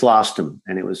we just lost him,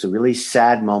 and it was a really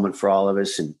sad moment for all of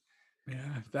us. And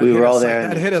Yeah, we were all there.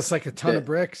 That hit us like a ton of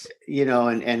bricks. You know,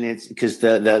 and it's because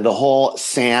the whole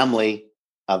family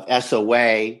of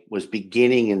SOA was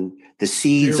beginning, and the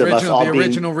seeds of us all being the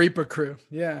original Reaper crew.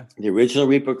 Yeah. The original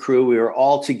Reaper crew. We were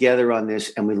all together on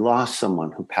this, and we lost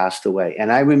someone who passed away.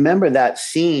 And I remember that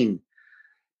scene.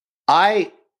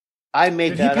 I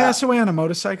made that. Did he pass away on a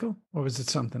motorcycle, or was it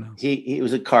something else? He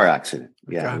was a car accident.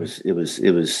 Yeah, it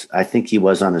was. I think he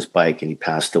was on his bike and he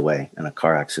passed away in a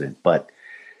car accident. But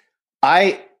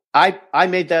I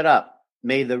made that up.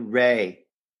 May the ray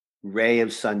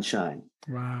of sunshine.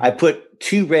 Wow. I put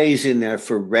 2 rays in there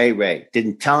for Ray.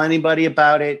 Didn't tell anybody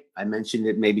about it. I mentioned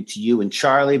it maybe to you and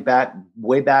Charlie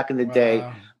way back in the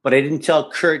day, but I didn't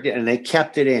tell Kurt, and they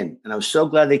kept it in. And I was so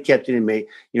glad they kept it in. May,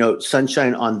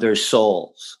 sunshine on their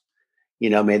souls.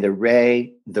 May the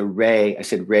ray. I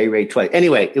said Ray twice.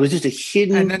 Anyway, it was just a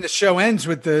hidden. And then the show ends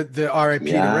with the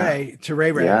R.I.P. to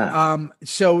Ray. Yeah.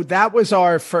 So that was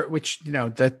our first, which,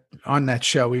 that on that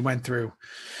show, we went through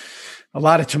a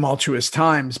lot of tumultuous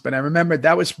times, but I remember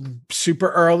that was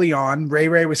super early on.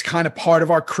 Ray was kind of part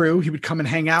of our crew. He would come and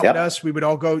hang out with us. We would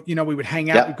all go, we would hang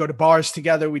out. We'd go to bars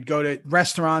together. We'd go to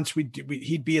restaurants.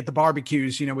 He'd be at the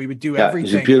barbecues. We would do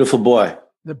everything. He's a beautiful boy.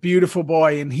 The beautiful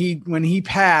boy. And when he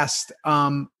passed,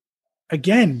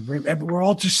 again, we're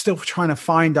all just still trying to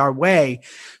find our way.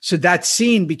 So that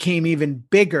scene became even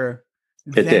bigger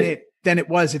than it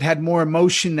was. It had more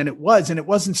emotion than it was. And it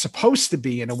wasn't supposed to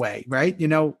be, in a way, right?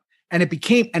 And it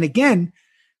became, and again,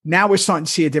 now we're starting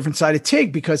to see a different side of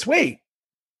Tig, because wait,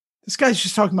 this guy's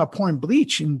just talking about pouring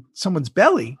bleach in someone's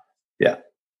belly. Yeah.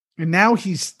 And now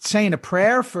he's saying a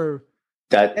prayer for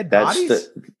dead bodies?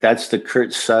 That's the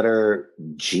Kurt Sutter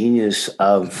genius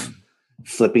of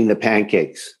flipping the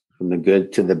pancakes from the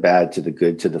good to the bad, to the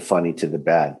good, to the funny, to the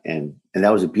bad. And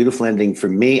that was a beautiful ending for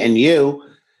me and you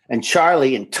and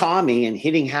Charlie and Tommy and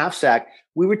Hitting Half Sack.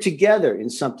 We were together in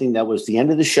something that was the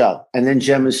end of the show. And then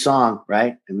Gemma's song,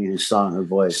 right? I mean, his song, her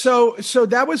voice. So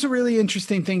that was a really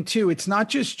interesting thing too. It's not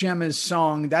just Gemma's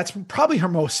song. That's probably her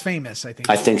most famous, I think.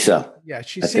 I think so. Yeah.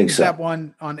 She sings that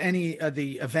one on any of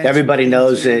the events. Everybody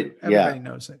knows it. Everybody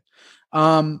knows it.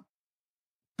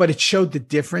 But it showed the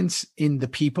difference in the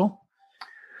people.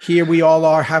 Here we all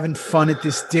are having fun at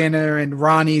this dinner, and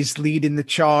Ronnie's leading the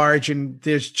charge, and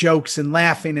there's jokes and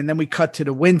laughing. And then we cut to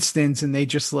the Winstons, and they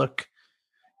just look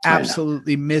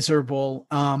absolutely miserable.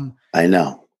 I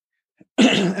know.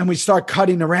 And we start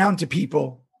cutting around to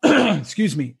people,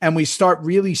 excuse me. And we start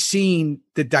really seeing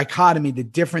the dichotomy, the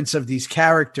difference of these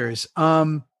characters.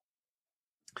 Pretty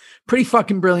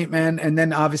fucking brilliant, man. And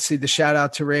then obviously the shout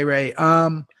out to Ray.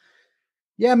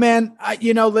 Yeah, man.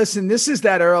 Listen, this is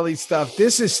that early stuff.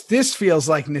 This feels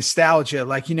like nostalgia.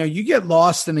 Like, you get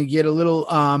lost and you get a little,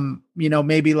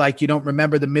 maybe like you don't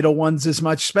remember the middle ones as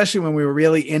much, especially when we were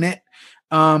really in it.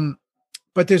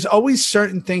 But there's always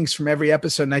certain things from every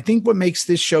episode. And I think what makes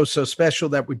this show so special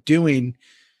that we're doing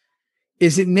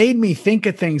is it made me think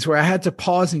of things where I had to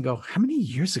pause and go, how many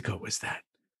years ago was that?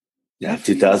 Yeah,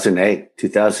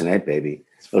 2008, baby.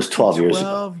 It was 12 years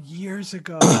ago. 12 years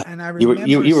ago. And I remember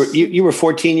you were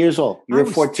 14 years old. You were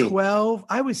 14. 12.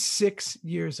 I was 6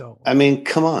 years old. I mean,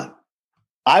 come on.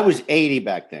 I was 80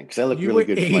 back then because I looked really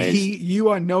good. 80, you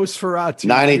are Nosferatu.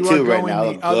 92 right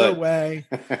now. The other way.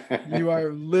 You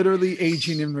are literally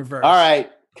aging in reverse. All right.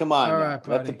 Come on. All right,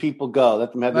 let the people go.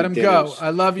 Let them have their dinners. Let them go. I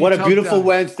love you. What a beautiful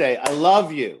Wednesday. I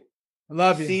love you. I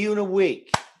love you. See you in a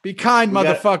week. Be kind,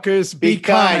 motherfuckers. Be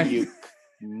kind. You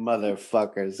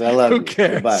motherfuckers. I love you. Who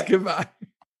cares? Goodbye.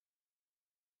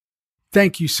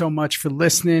 Thank you so much for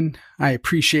listening. I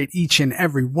appreciate each and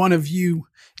every one of you.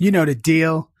 You know the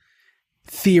deal.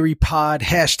 Theory Pod,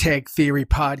 hashtag Theory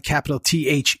Pod, capital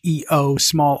THEO,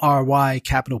 small RY,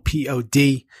 capital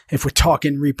POD. If we're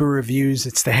talking Reaper reviews,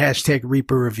 it's the hashtag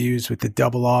Reaper reviews with the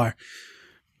double R.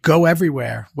 Go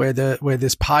everywhere where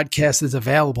this podcast is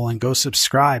available and go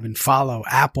subscribe and follow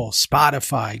Apple,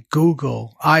 Spotify,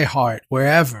 Google, iHeart,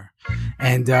 wherever.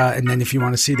 And then if you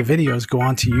want to see the videos, go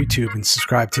on to YouTube and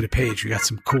subscribe to the page. We got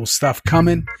some cool stuff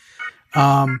coming.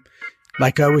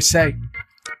 Like I always say,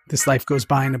 this life goes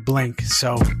by in a blink.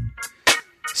 So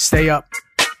stay up,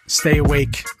 stay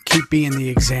awake, keep being the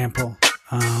example.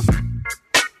 And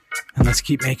let's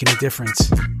keep making a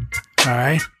difference. All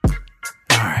right?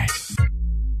 All right.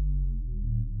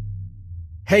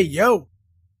 Hey, yo.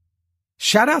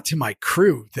 Shout out to my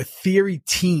crew, the Theory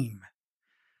team.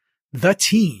 The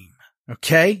team,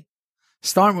 okay?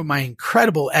 Starting with my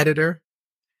incredible editor,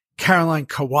 Caroline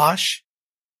Kawash,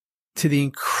 to the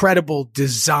incredible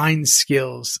design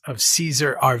skills of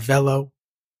Cesar Arvello,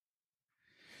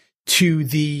 to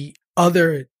the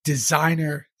other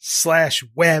designer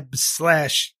 /web/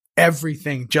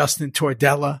 everything Justin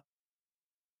Tordella.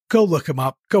 Go look them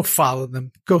up. Go follow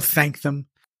them. Go thank them.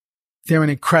 They're an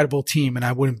incredible team, and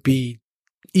I wouldn't be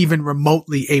even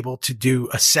remotely able to do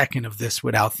a second of this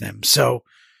without them. So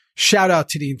shout out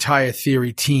to the entire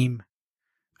Theory team.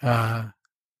 Or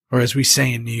as we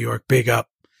say in New York, big up.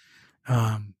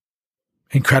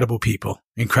 Incredible people,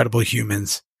 incredible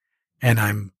humans, and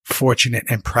I'm fortunate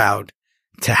and proud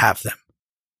to have them.